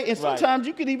right way. And sometimes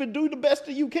you can even do the best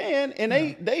that you can, and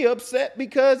they upset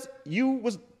because you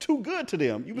was too good to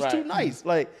them. You was too nice.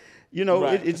 Like, you know,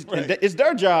 it's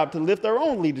their job to lift their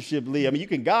own leadership lid. I mean, you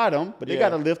can guide them, but they got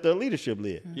to lift their leadership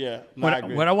lid. Yeah. No, I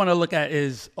agree. What I want to look at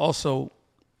is also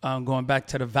going back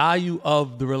to the value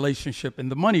of the relationship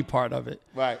and the money part of it.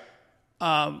 Right.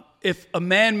 If a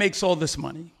man makes all this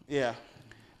money, Yeah.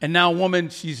 and now a woman,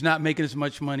 she's not making as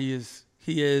much money as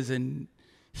he is, and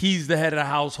he's the head of the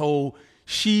household,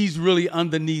 she's really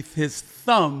underneath his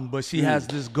thumb, but she has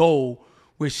this goal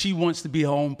where she wants to be her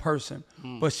own person,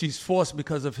 but she's forced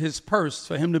because of his purse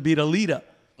for him to be the leader.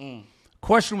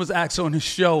 Question was asked on his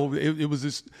show. It was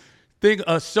this thing,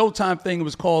 a Showtime thing. It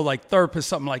was called like therapist,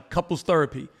 something like couples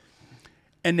therapy.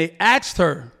 And they asked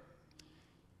her,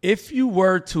 if you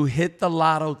were to hit the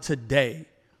lotto today,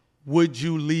 would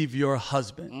you leave your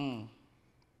husband?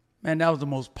 Man, that was the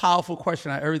most powerful question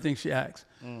out of everything she asked.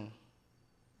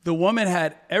 The woman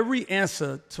had every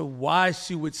answer to why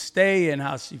she would stay and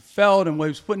how she felt and what he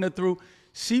was putting her through.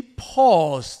 She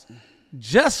paused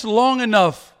just long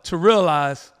enough to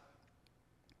realize,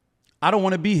 I don't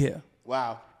want to be here.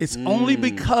 Wow. It's only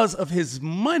because of his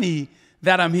money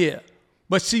that I'm here.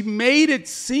 But she made it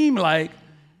seem like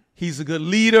he's a good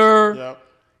leader. Yep.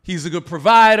 He's a good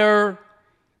provider.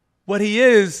 What he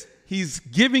is, he's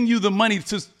giving you the money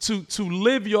to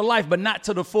live your life, but not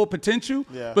to the full potential.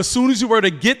 Yeah. But as soon as you were to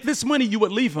get this money, you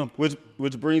would leave him.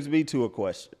 Which brings me to a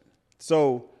question.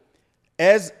 So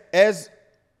as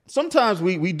sometimes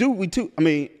we do, I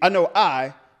mean, I know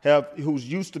I have, who's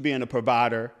used to being a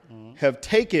provider, have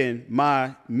taken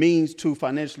my means to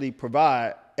financially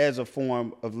provide as a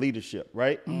form of leadership,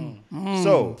 right?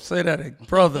 So Say that,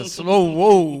 brothers.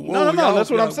 Whoa. no. That's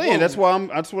what I'm saying. That's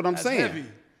what I'm saying. Heavy.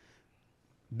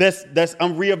 That's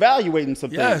I'm reevaluating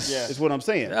some Yes. things. Is what I'm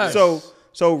saying. Yes.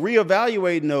 So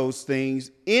reevaluating those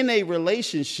things in a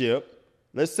relationship.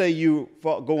 Let's say you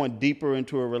going deeper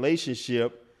into a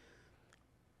relationship.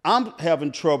 I'm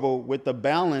having trouble with the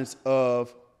balance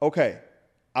of, okay,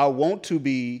 I want to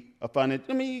be a financial.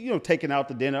 I mean, you know, taking out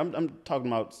the dinner. I'm talking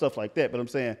about stuff like that. But I'm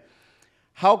saying,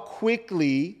 how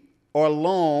quickly or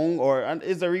long, or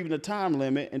is there even a time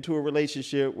limit into a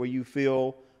relationship where you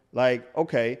feel like,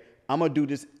 okay, I'm going to do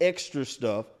this extra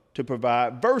stuff to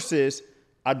provide versus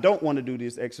I don't want to do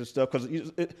this extra stuff? Because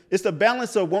it's the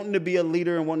balance of wanting to be a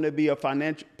leader and wanting to be a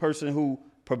financial person who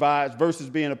provides versus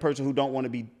being a person who don't want to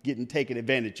be getting taken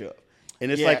advantage of.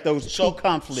 And it's like those two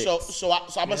conflicts. So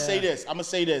I'm going to say this. I'm going to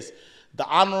say this. The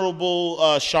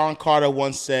Honorable Sean Carter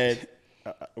once said,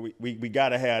 we got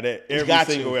to have that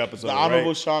every single episode. The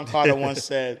Honorable right? Sean Carter once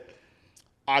said,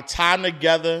 our time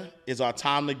together is our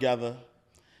time together,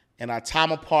 and our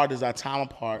time apart is our time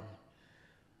apart.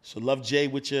 So love Jay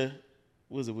with your,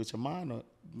 with your mind? Or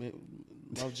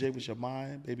love Jay with your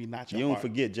mind, maybe not your You heart. don't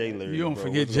forget Jay lyrics. You don't bro.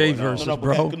 forget What's Jay going on? verses, No,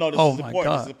 bro. this Oh is my important.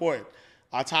 God. This is important.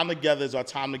 Our time together is our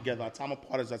time together. Our time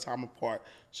apart is our time apart.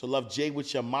 So love Jay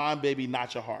with your mind, baby,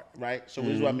 not your heart. Right. So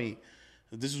this is what I mean.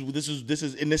 This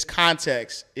is in this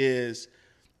context is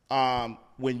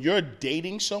when you're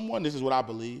dating someone. This is what I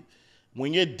believe.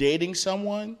 When you're dating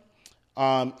someone,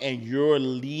 and you're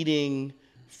leading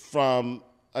from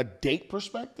a date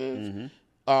perspective,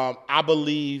 I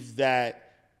believe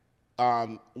that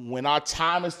when our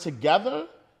time is together,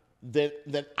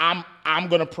 that I'm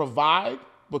gonna provide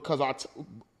because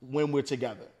when we're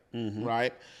together,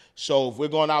 right? So if we're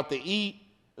going out to eat,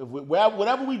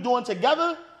 whatever we're doing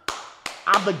together,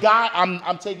 I'm the guy.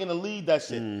 I'm taking the lead.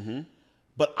 That's it.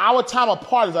 But our time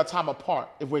apart is our time apart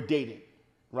if we're dating,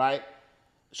 right?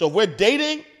 So if we're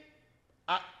dating,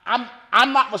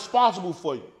 I'm not responsible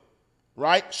for you,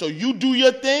 right? So you do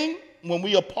your thing when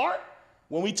we apart.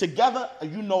 When we together,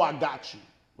 you know I got you,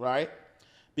 right?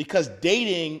 Because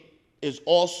dating is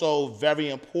also very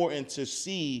important to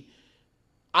see.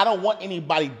 I don't want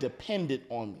anybody dependent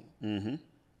on me.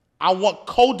 I want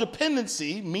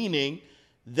codependency, meaning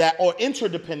that, or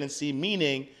interdependency,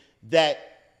 meaning that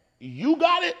you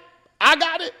got it, I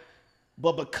got it,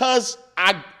 but because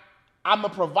I'm a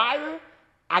provider,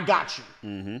 I got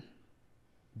you.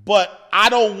 But I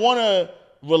don't want a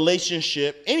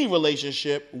relationship, any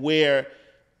relationship, where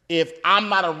if I'm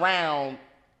not around,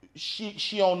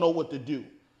 she don't know what to do.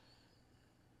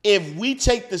 If we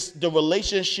take the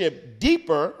relationship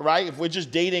deeper, right? If we're just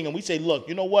dating and we say, look,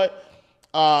 you know what?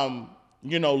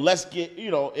 Let's get,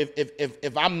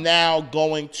 if I'm now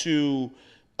going to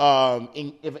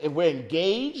if we're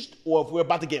engaged or if we're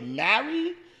about to get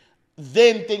married,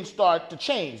 then things start to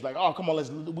change. Like, oh, come on,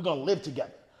 we're gonna live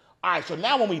together. All right, so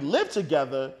now when we live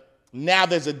together, now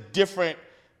there's a different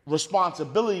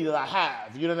responsibility that I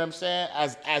have. You know what I'm saying?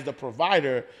 As the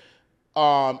provider,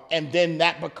 and then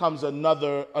that becomes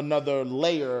another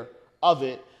layer of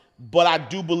it. But I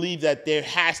do believe that there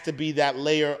has to be that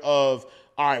layer of,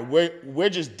 all right, we're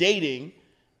just dating,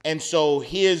 and so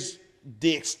here's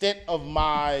the extent of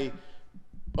my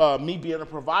me being a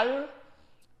provider.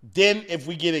 Then if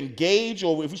we get engaged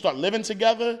or if we start living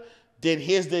together, then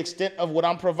here's the extent of what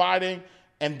I'm providing.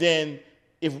 And then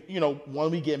if, when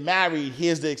we get married,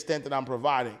 here's the extent that I'm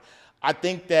providing. I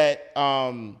think that,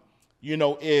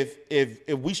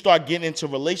 if we start getting into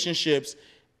relationships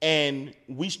and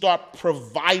we start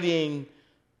providing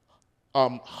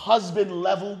husband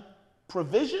level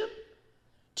provision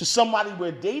to somebody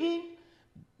we're dating,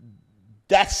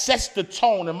 that sets the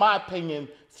tone, in my opinion,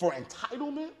 for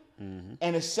entitlement. Mm-hmm.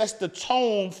 And it sets the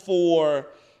tone for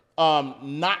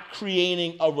not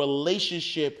creating a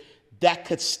relationship that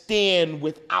could stand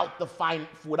without the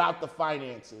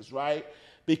finances, right?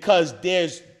 Because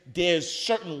there's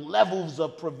certain levels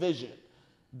of provision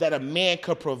that a man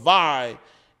could provide,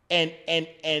 and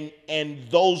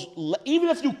those, even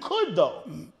if you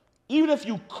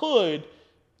could,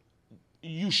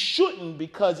 you shouldn't,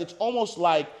 because it's almost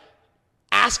like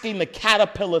asking the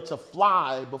caterpillar to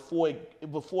fly before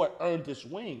it earned its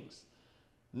wings.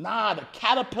 Nah, the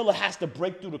caterpillar has to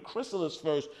break through the chrysalis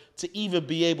first to even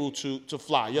be able to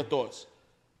fly. Your thoughts?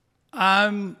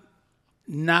 I'm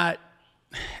not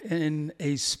in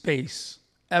a space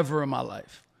ever in my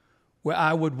life where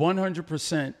I would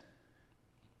 100%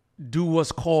 do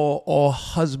what's called all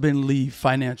husbandly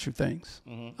financial things.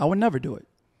 Mm-hmm. I would never do it.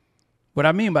 What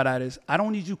I mean by that is I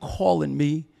don't need you calling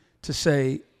me to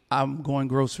say, I'm going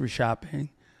grocery shopping.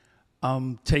 I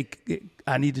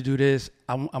need to do this.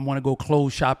 I want to go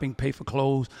clothes shopping, pay for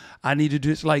clothes. I need to do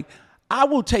this. Like, I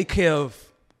will take care of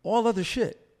all other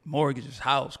shit, mortgages,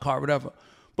 house, car, whatever.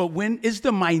 But when it's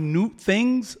the minute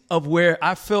things of where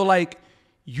I feel like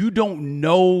you don't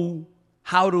know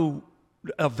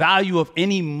a value of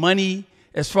any money,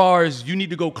 as far as you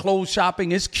need to go clothes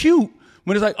shopping, it's cute.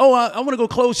 When it's like, oh, I want to go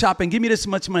clothes shopping, give me this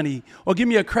much money, or give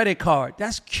me a credit card.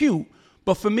 That's cute.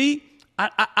 But for me,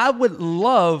 I would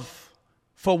love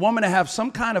for a woman to have some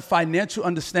kind of financial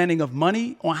understanding of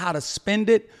money, on how to spend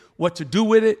it, what to do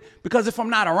with it. Because if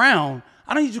I'm not around,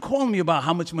 I don't need you calling me about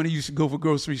how much money you should go for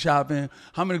grocery shopping,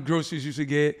 how many groceries you should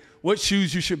get, what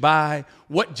shoes you should buy,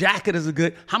 what jacket is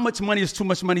good, how much money is too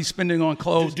much money spending on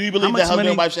clothes. Do you believe that husband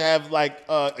and wife should have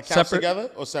accounts together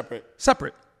or separate?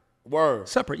 Separate. Word.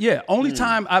 Separate, yeah. Only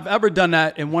time I've ever done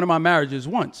that in one of my marriages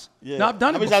once. Yeah. Now, I've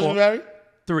done it before. How many times have you married?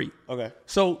 3. Okay.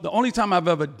 So the only time I've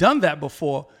ever done that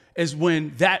before is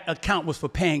when that account was for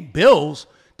paying bills.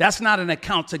 That's not an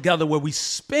account together where we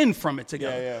spend from it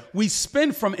together. Yeah. We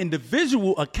spend from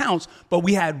individual accounts, but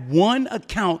we had one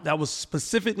account that was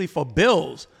specifically for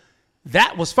bills.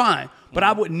 That was fine. But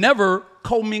I would never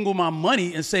commingle my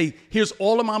money and say, here's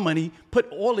all of my money,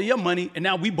 put all of your money, and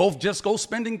now we both just go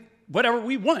spending whatever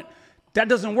we want. That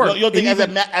doesn't work. You don't think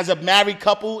as a married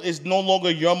couple, it's no longer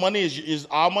your money, is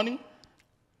our money?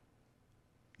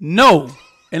 No.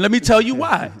 And let me tell you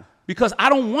why. Because I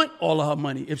don't want all of her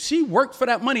money. If she worked for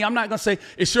that money, I'm not going to say,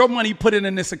 it's your money, put it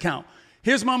in this account.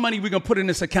 Here's my money, we're going to put it in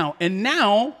this account. And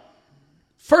now,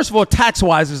 first of all,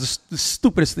 tax-wise is the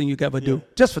stupidest thing you could ever do,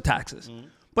 just for taxes. Mm-hmm.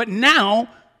 But now,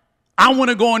 I want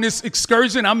to go on this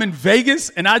excursion. I'm in Vegas,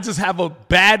 and I just have a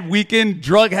bad weekend,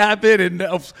 drug habit, and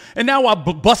now I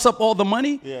bust up all the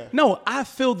money. Yeah. No, I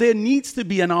feel there needs to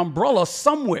be an umbrella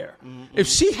somewhere. Mm-hmm. If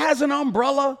she has an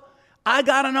umbrella, I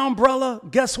got an umbrella,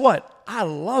 guess what? I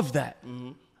love that.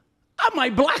 Mm-hmm. I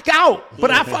might black out, but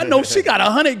if I know she got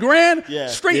 $100,000,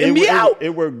 straighten me out.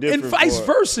 It worked different. And vice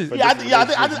versa. I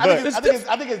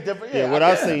think it's different. Yeah, what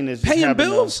I've seen is paying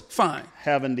bills, fine.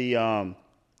 Having the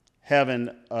having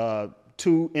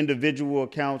 2 individual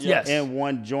accounts and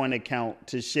 1 joint account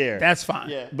to share. That's fine.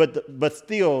 Yeah. But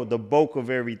still, the bulk of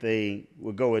everything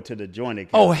will go into the joint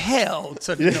account. Oh, hell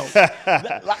to the no.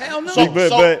 Hell no.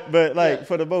 But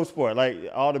for the most part, like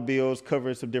all the bills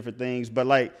cover some different things.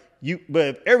 But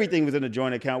if everything was in a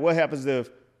joint account, what happens if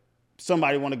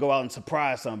somebody want to go out and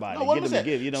surprise somebody? Get them a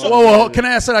gift, you know? So, can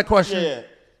I answer that question? Yeah.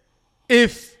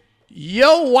 If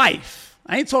your wife,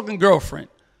 I ain't talking girlfriend,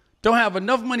 don't have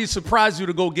enough money to surprise you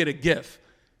to go get a gift,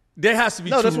 There has to be.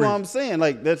 No, two that's what reasons. I'm saying.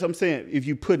 Like that's what I'm saying. If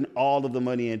you putting all of the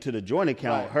money into the joint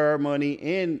account, Right. her money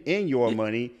and your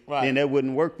money, Right. then that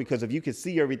wouldn't work because if you can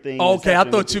see everything. Okay, I that's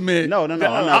happening thought with you you- meant. No. I'm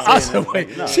not I saying said, that.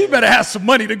 wait, No. she better have some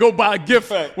money to go buy a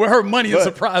gift Right. with her money and But-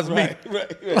 surprise me.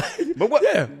 Right. But what?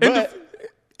 Yeah, but,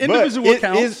 individual but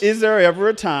accounts. Is there ever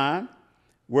a time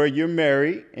where you're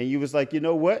married and you was like, you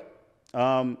know what?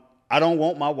 I don't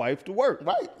want my wife to work.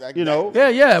 Right. Like You know.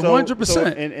 that. Yeah, So- 100%. So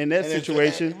in that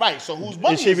situation, right. So whose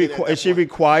money is she is it at that is she point?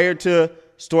 required to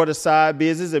start a side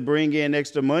business and bring in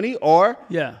extra money, or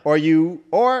Yeah. or you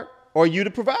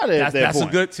the provider at that That's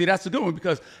point? that's a good one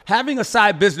because having a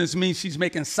side business means she's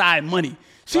making side money.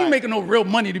 She ain't Right. making no real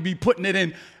money to be putting it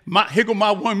in. Here go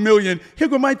my $1 million. Here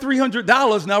go my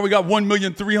 $300. Now we got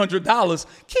 $1,300,000.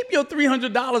 Keep your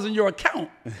 $300 in your account.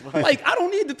 Like I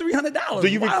don't need the $300. Do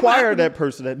you Why am I require having- that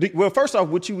person? Well, first off,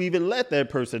 would you even let that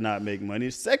person not make money?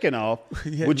 Second off,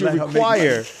 Yeah, would you let her make require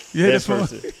money. You hear that this one?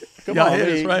 person? Come Y'all on, hear I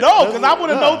this, mean, right? No, because I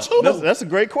want to know too. That's a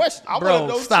great question. I want to know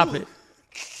Bro, stop too. it.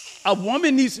 A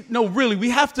woman needs no. Really, we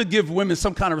have to give women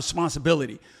some kind of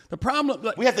responsibility. The problem,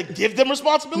 like, We have to give them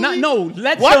responsibility.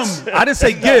 let What? them. I didn't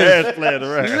say Ass give. flat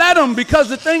around. Let them, because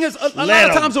the thing is, a lot Let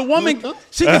of 'em. times a woman,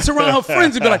 she gets around her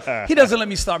friends and be like, he doesn't let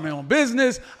me start my own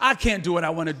business. I can't do what I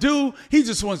want to do. He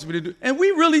just wants me to do. And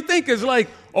we really think it's like,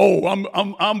 oh,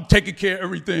 I'm taking care of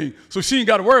everything. So she ain't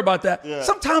got to worry about that. Yeah.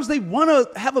 Sometimes they want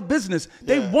to have a business.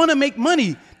 They Yeah. want to make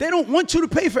money. They don't want you to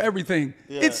pay for everything.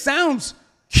 Yeah. It sounds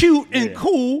cute and Yeah.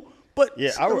 cool, but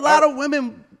Yeah, a lot of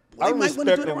women, I they might want to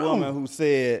respect do a their woman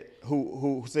own.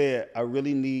 who said, I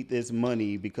really need this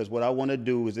money because what I want to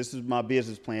do is this is my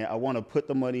business plan. I want to put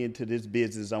the money into this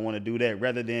business. I want to do that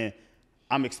rather than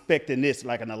I'm expecting this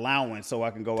like an allowance so I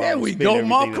can go out There and we spend go, everything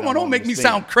Mom. that Come I on, don't want make to me spend.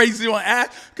 sound crazy on Ash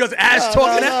because Ash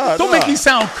talking that. Don't no. make me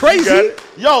sound You crazy. got it.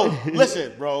 Yo,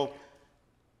 listen, bro.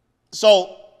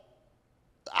 So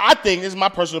I think, this is my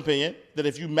personal opinion, that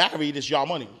if you married, it's y'all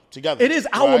money together. It is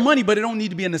our right? money, but it don't need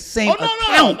to be in the same Oh no,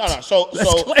 account. no.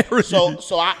 That's clarity.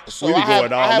 So I We be have,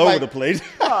 going I all have over like, the place.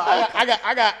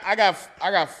 I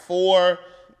got 4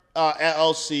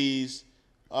 LLCs.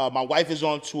 My wife is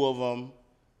on 2 of them.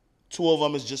 2 of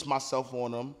them is just myself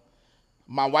on them.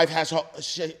 My wife has her.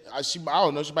 She I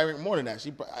don't know. She might make more than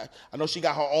that. I know she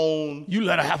got her own. You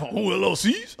let her have her own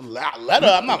LLCs? Let her.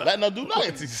 I'm not letting her do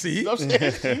nothing. See? You know what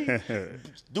I'm saying?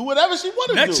 She do whatever she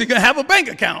want to Next, do. she gonna have a bank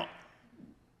account.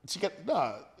 She got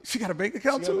nah. She got a bank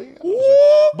account She got a too. bank account.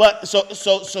 Ooh. But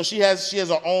so she has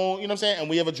her own, you know what I'm saying? And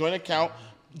we have a joint account.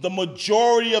 The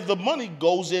majority of the money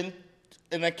goes in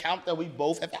an account that we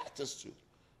both have access to.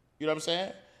 You know what I'm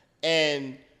saying?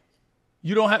 And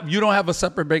You don't have a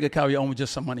separate bank account. You own with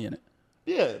just some money in it.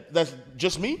 yeah, that's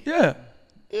just me. Yeah.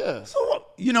 Yeah. So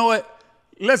you know what?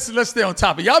 Let's stay on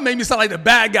topic. Y'all made me sound like the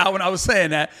bad guy when I was saying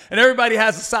that. And everybody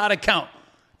has a side account.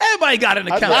 Everybody got an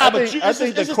account. Nah, I but think, you- I it's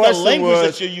think just the the question language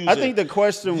was. that you're using. I think the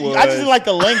question was. I just didn't like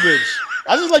the language.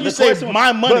 I just like you The say question-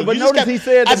 my money. but You just notice he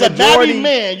said the as a majority- married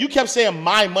man, you kept saying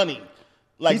my money.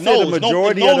 Like He no, said the it's no-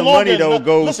 majority it's no of the longer- money, though,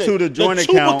 goes listen, to the joint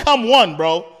two account. become one,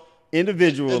 bro.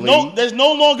 individually. There's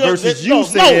no longer versus you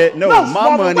said, no, my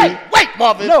Marvin, money. Wait,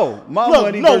 Marvin. No, my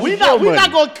money No, versus we're your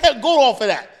not money. going to go off of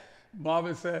that.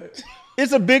 Marvin said.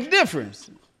 It's a big difference.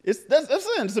 That's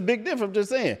saying it's a big difference. I'm just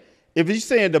saying. If you're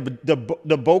saying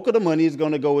the bulk of the money is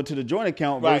going to go into the joint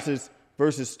account Right.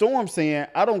 versus Storm saying,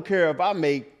 I don't care if I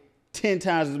make 10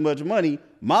 times as much money,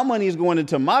 my money is going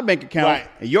into my bank account, Right.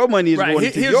 and your money is Right. going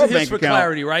into Here's your bank for account.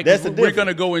 clarity, right? That's 'Cause the we're difference. going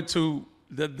to go into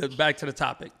the back to the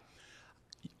topic.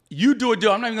 You do a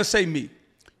deal. I'm not even going to say me.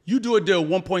 You do a deal,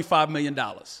 $1.5 million.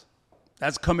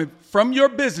 That's coming from your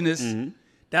business. Mm-hmm.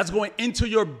 That's going into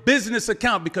your business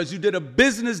account because you did a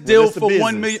business deal that's the for $1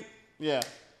 business. million. Yeah.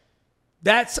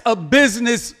 That's a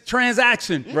business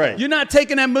transaction. Right. You're not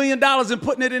taking that $1 million and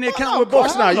putting it in the account no, with of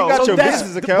course both. not. You got your that's-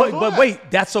 business account. But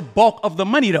wait, that's a bulk of the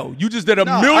money though. You just did a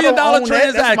No, $1 I million don't own that.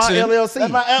 transaction. That's my LLC.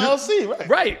 That's my LLC, right?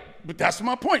 Right. But that's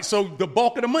my point. So the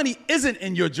bulk of the money isn't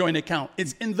in your joint account.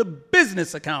 It's in the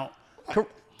business account.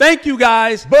 Thank you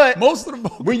guys. But most of the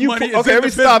bulk when of you money is okay, in we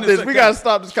the stop business this. We account. got to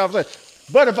stop this conversation.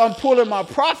 But if I'm pulling my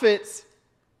profits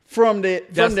from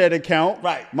that account,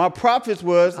 Right. my profits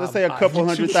was let's say a couple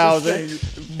I get you.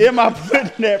 $100,000. Am I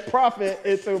putting that profit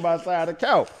into my side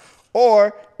account,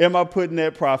 or am I putting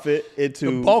that profit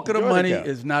into The bulk of the joint money account?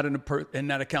 is not in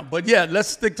that account. But yeah, let's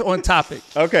stick on topic.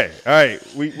 Okay, all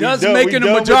right. We Does done- we making the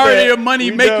done with majority that. of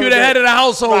money We make done you with the head that. of the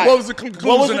household? Right. What was the conclusion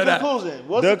What was the of that? conclusion?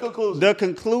 What's the conclusion? The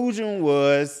conclusion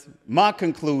was my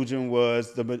conclusion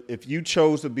was if you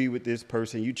chose to be with this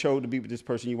person, you chose to be with this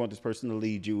person, you want this person to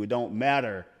lead you. It don't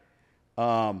matter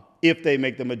if they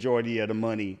make the majority of the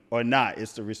money or not.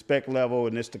 It's the respect level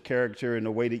and it's the character and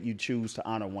the way that you choose to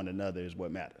honor one another is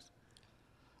what matters.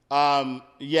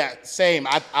 Yeah, same.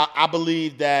 I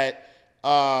believe that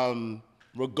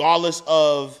regardless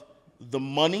of the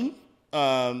money,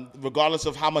 regardless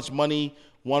of how much money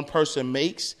one person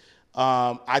makes,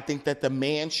 I think that the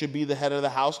man should be the head of the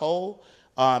household.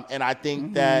 And I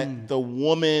think that the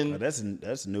woman... Oh, that's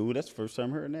new. That's the first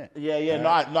time hearing that. Yeah. No.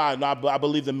 I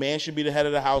believe the man should be the head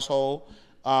of the household.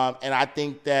 And I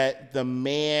think that the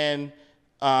man,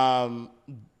 a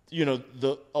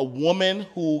woman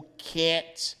who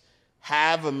can't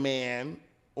have a man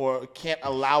or can't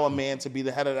allow a man to be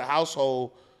the head of the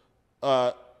household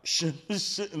shouldn't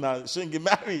get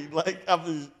married. Like,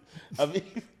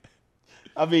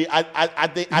 I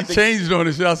think you changed on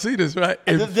us. Y'all see this, right?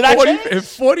 Did I change? In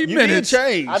 40 You minutes. did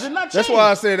change. I did not change. That's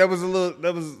why I said that was a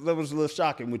little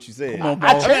shocking what you said. Come on,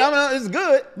 I boss. mean, it's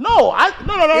good. No.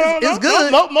 It's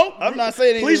good. No. I'm not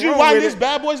saying anything Please wrong rewind with this. it.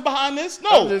 Bad boys behind this. No.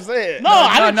 I'm just saying. No,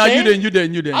 I didn't change. You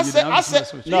didn't. I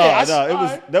said. No,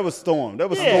 that was Storm. That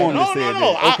was Storm that said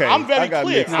that. Okay, I'm very I got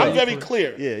clear. mixed I'm up. very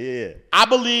clear. Yeah. I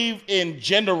believe in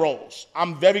gender roles.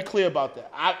 I'm very clear about that.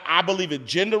 I believe in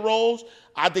gender roles.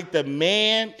 I think the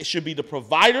man should be the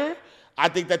provider. I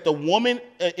think that the woman,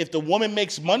 if the woman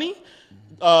makes money,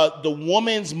 the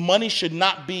woman's money should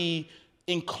not be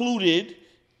included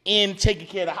in taking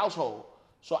care of the household.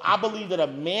 So I believe that a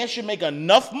man should make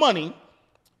enough money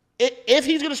if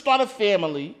he's going to start a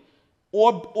family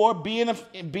or be in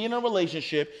a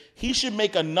relationship. He should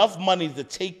make enough money to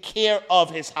take care of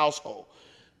his household.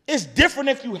 It's different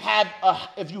if you have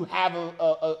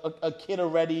a kid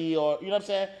already, or you know what I'm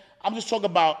saying. I'm just talking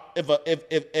about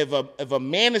if a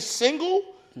man is single,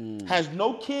 has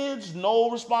no kids,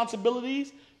 no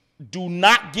responsibilities, do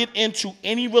not get into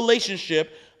any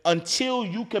relationship until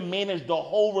you can manage the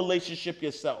whole relationship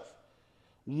yourself.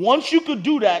 Once you could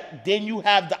do that, then you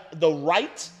have the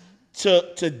right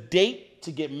to date,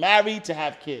 to get married, to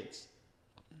have kids.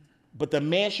 But the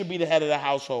man should be the head of the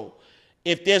household.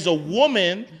 If there's a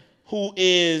woman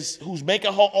who's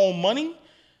making her own money,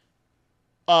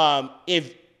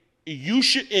 if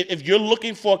you're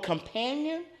looking for a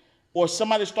companion or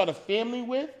somebody to start a family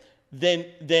with, then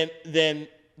the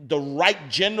right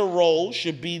gender role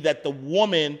should be that the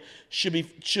woman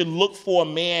should look for a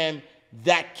man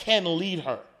that can lead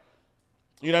her.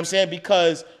 You know what I'm saying?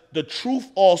 Because the truth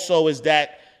also is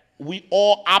that we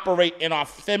all operate in our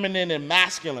feminine and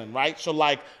masculine, right? So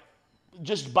like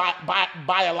just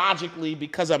biologically,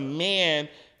 because a man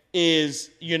is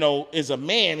a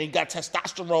man, he got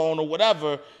testosterone or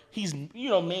whatever, he's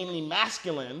mainly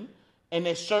masculine, and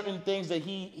there's certain things that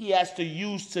he has to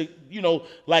use to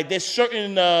like there's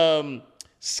certain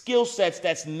skill sets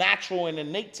that's natural and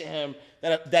innate to him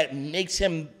that makes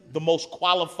him the most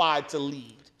qualified to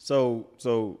lead.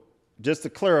 So just to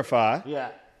clarify,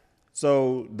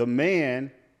 so the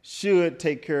man should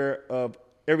take care of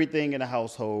everything in the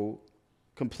household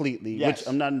completely, which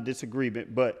I'm not in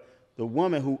disagreement, but the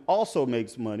woman who also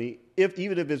makes money,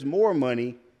 even if it's more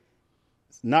money,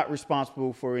 is not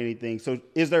responsible for anything. So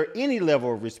is there any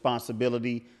level of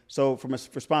responsibility? So from a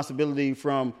responsibility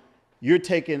from you're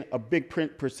taking a big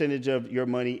percentage of your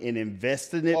money and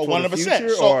investing it for 100%. The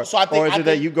future? So I think, or is it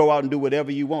that you go out and do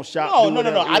whatever you want, shop?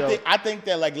 No. I think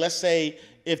that, like, let's say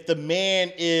if the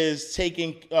man is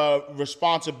taking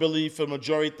responsibility for the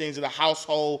majority of things in the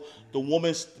household, the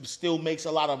woman still makes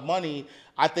a lot of money.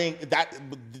 I think that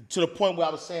to the point where I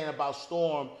was saying about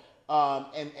Storm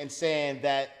and saying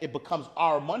that it becomes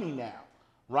our money now,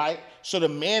 right? So the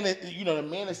man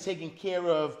is taking care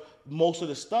of most of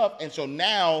the stuff, and so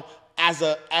now as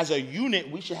a unit,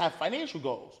 we should have financial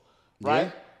goals, right?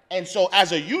 Yeah. And so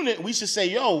as a unit, we should say,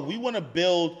 yo, we want to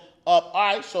build up.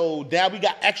 All right, so now we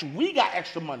got extra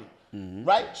money,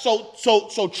 right? So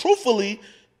truthfully,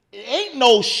 it ain't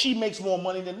no she makes more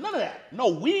money than none of that. No,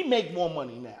 we make more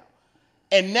money now.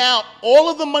 And now all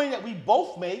of the money that we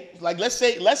both make, like let's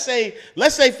say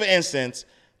for instance.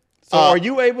 So are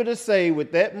you able to say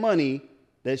with that money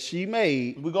that she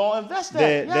made, we're gonna invest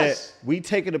that? Yes. That we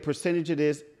taking a percentage of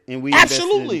this and we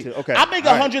absolutely. Invest it into, okay. I make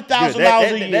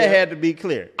 $100,000 a year. That had to be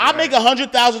clear. I make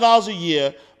 $100,000 a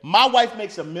year. My wife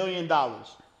makes $1 million.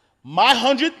 My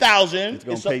 $100,000 is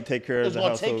going to take care of the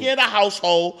household. Take care of the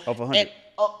household of 100.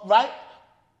 Right?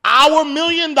 Our $1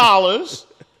 million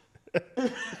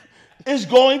is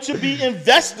going to be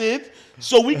invested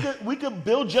so we could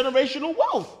build generational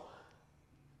wealth.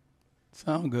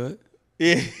 Sound good.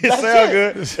 Yeah, it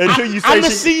sounds good. Until you say I'm the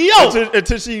CEO.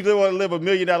 Until she want to live $1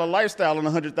 million lifestyle on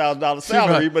 $100,000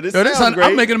 salary, right. But it sounds great.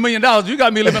 I'm making $1 million. You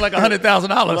got me living like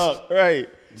 $100,000. Right.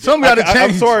 Some got to change.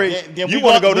 I'm sorry. Then You we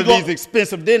want to go- go we to go- these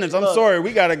expensive dinners? I'm Look. sorry.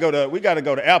 We gotta go to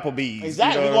Applebee's.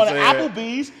 Exactly. You know We're what going to I'm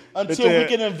saying? Applebee's until we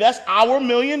can invest our $1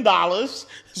 million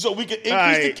so we can increase All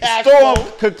right. the cash Storm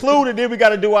flow. concluded. Then we got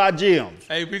to do our gyms.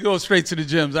 Hey, we go straight to the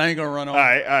gyms. I ain't gonna run on. All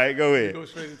right. Go ahead. Go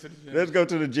straight into the gyms. Let's go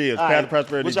to the gyms. All Path right, to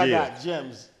Prosperity which I gym. got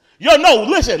gyms. Yo, no,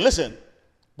 listen.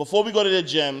 Before we go to the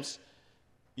gyms,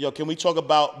 can we talk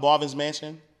about Marvin's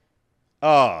Mansion?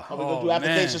 Are we gonna do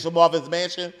applications for Marvin's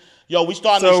Mansion? Yo, we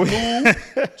starting this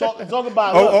new talk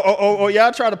about. Oh,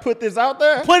 y'all try to put this out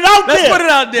there? Put it out Let's there. put it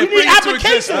out there. We need Bring it to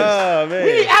applications. existence. Oh, man.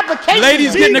 We need applications.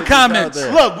 Ladies, B. get in the comments.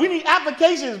 there. Look, we need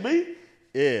applications, B.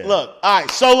 Yeah. Look, all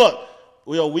right. So look,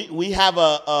 we have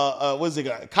a what is it?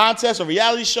 A contest, a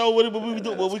reality show. What we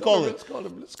do? What we call it?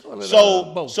 Let's call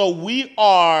it. So we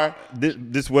are.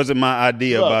 This wasn't my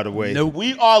idea, Look, by the way. Nope.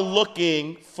 We are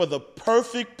looking for the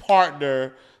perfect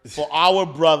partner for our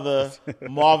brother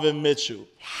Marvin Mitchell,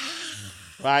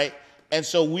 right? And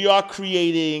so we are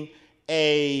creating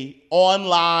a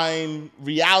online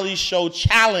reality show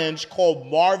challenge called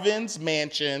Marvin's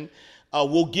Mansion.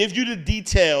 We'll give you the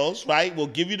details, right? We'll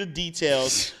give you the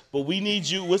details, but we need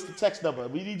you. What's the text number?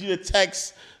 We need you to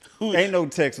text. Ain't no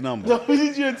text number. We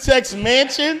need you to text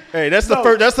Mansion. Hey, that's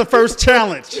the first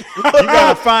challenge. You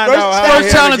gotta find out how First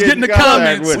to challenge, get in the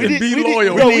contact comments with and it. be we need-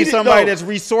 loyal. We No, need we somebody no. that's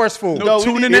resourceful. No, we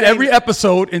Tune need- in to every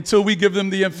episode until we give them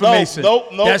the information.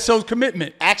 Nope. That shows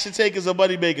commitment. Action takers or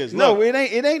money makers. No, Look,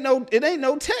 it ain't no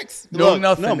text. No, Look,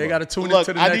 nothing. number. They got to tune Look,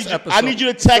 into the I next need you. episode. I need you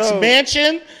to text So-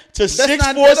 Mansion to That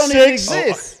don't even 646.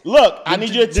 exist. Look, I need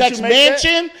you to did you text make that?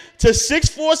 Mansion to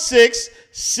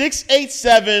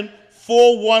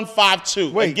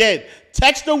 646-687-4152. Wait. Again,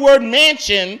 text the word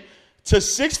Mansion to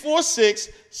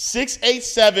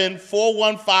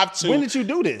 646-687-4152. When did you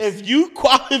do this? If you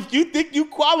think you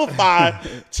qualify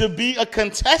to be a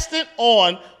contestant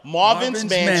on Marvin's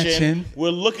Mansion, we're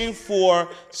looking for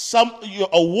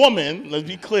a woman. Let's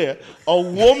be clear, a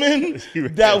woman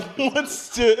that wants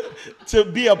to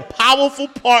be a powerful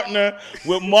partner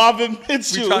with Marvin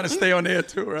Mitchell. We trying to stay on there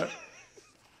too, right?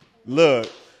 Look.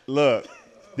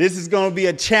 This is going to be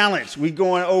a challenge. We're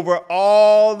going over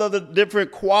all of the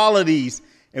different qualities,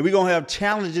 and we're going to have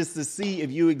challenges to see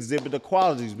if you exhibit the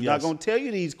qualities. We're not going to tell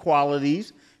you these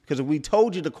qualities, because if we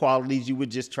told you the qualities, you would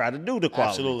just try to do the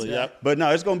qualities. Absolutely, yep. But no,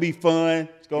 it's going to be fun.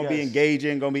 It's going to be Yes.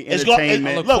 engaging. Going to be It's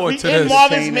entertainment. look look, forward we to in this.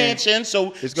 Marvin's Entertainment. Mansion,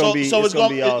 so It's gonna be- so it's it's gonna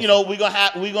going be to awesome.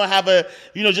 we're gonna have a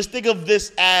just think of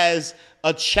this as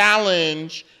a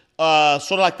challenge,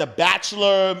 sort of like The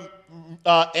Bachelor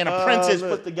and Apprentice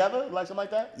look. put together, like something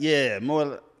like that. Yeah,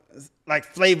 more like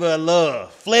Flavor of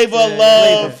Love. Flavor of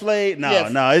Love. No,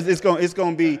 Yeah. it's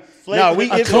gonna be Flavor-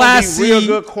 it's A gonna classy, be real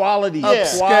good quality. Yeah.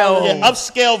 Quality. Yeah,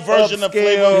 upscale version of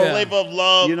Flavor, Upscale. Flavor of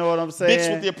Love. You know what I'm saying? Mixed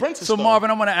with The Apprentice. So though. Marvin,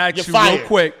 I want to ask You're you fired. real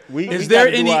quick: We is there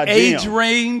gotta do any our age jam.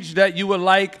 range that you would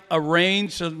like a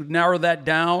range to narrow that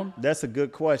down? That's a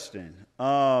good question.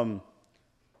 Well,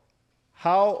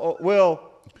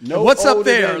 no. What's up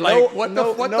older there? than- Like, no, what the-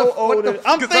 no, what the- no what the older- fuck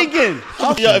I'm is up? thinking.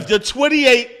 Yeah, if you're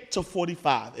 28 to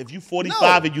 45, if you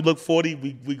 45 and you look 40,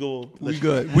 we go. We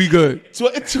good. We good.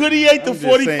 28 to I'm just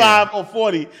 45 or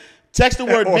 40. Text the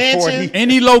word Or Mansion. 40.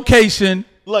 Any location,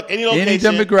 Look, any location. any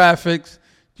demographics.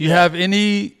 Do you have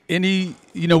any? You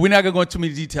know, we're not gonna go into too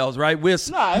many details, right?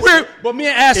 But me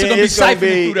and Ash are gonna be It's gonna siphoning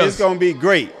be, through it's this. gonna be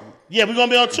great. Yeah, we're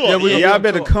gonna be on tour. Yeah, we Yeah, gonna y'all on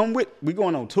better tour. come with. We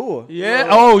going on tour. Yeah.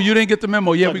 Oh, you didn't get the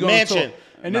memo. Yeah, Look, we going on tour. Mansion.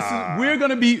 And this is we're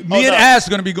gonna be. Me and no. Ash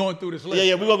are gonna be going through this list.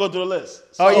 Yeah, we're gonna go through the list.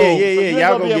 Oh, yeah. you ain't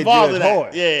Y'all be gonna get involved judged in that.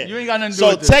 hard. Yeah. You ain't got nothing to do So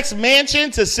with this. text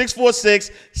Mansion to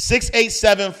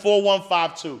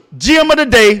 646-687-4152. Gym of the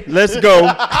day. Let's go.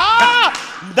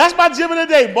 That's my gym of the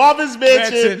day. Marvin's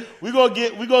Mansion. Mansion. We're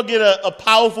gonna get a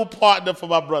powerful partner for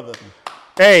my brother.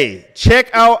 Hey, check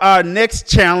out our next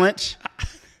challenge.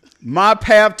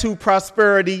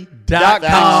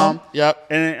 MyPath2Prosperity.com. Yep.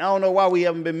 And I don't know why we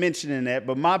haven't been mentioning that,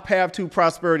 but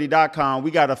MyPath2Prosperity.com.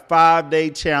 We got a 5-day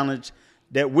challenge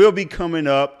that will be coming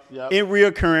up in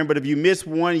reoccurring. But if you miss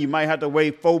one, you might have to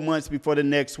wait 4 months before the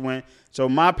next one. So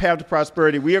My Path to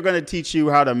Prosperity, we are going to teach you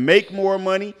how to make more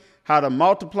money, how to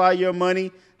multiply your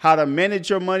money, how to manage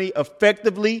your money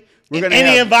effectively. We're In gonna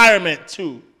any have- environment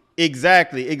too.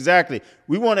 Exactly.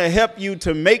 We want to help you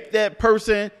to make that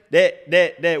person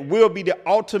that will be the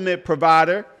ultimate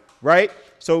provider, right?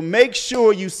 So make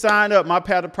sure you sign up. My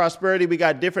Path to Prosperity. We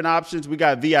got different options. We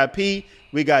got VIP.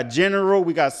 We got general.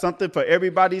 We got something for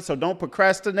everybody. So don't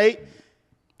procrastinate.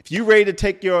 If you're ready to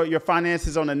take your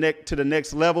finances to the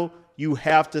next level, you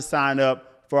have to sign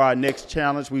up for our next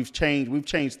challenge. We've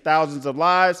changed thousands of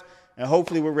lives, and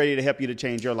hopefully we're ready to help you to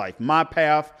change your life.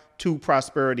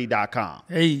 MyPath2Prosperity.com.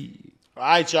 Hey. All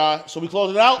right, y'all. So we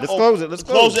close it out? Let's close it. Let's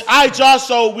close it. All right, y'all.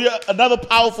 So we're another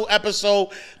powerful episode.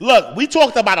 Look, we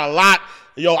talked about a lot.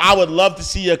 Yo, I would love to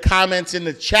see your comments in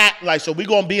the chat. So we're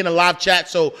going to be in a live chat.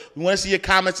 So we want to see your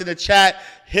comments in the chat.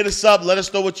 Hit us up. Let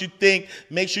us know what you think.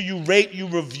 Make sure you rate, you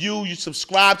review, you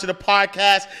subscribe to the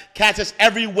podcast. Catch us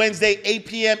every Wednesday, 8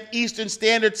 p.m. Eastern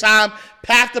Standard Time.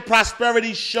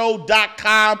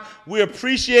 PathToProsperityShow.com. We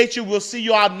appreciate you. We'll see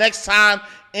you all next time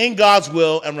in God's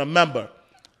will. And remember,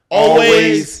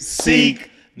 always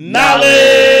seek knowledge.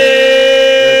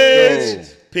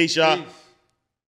 Peace, y'all. Peace.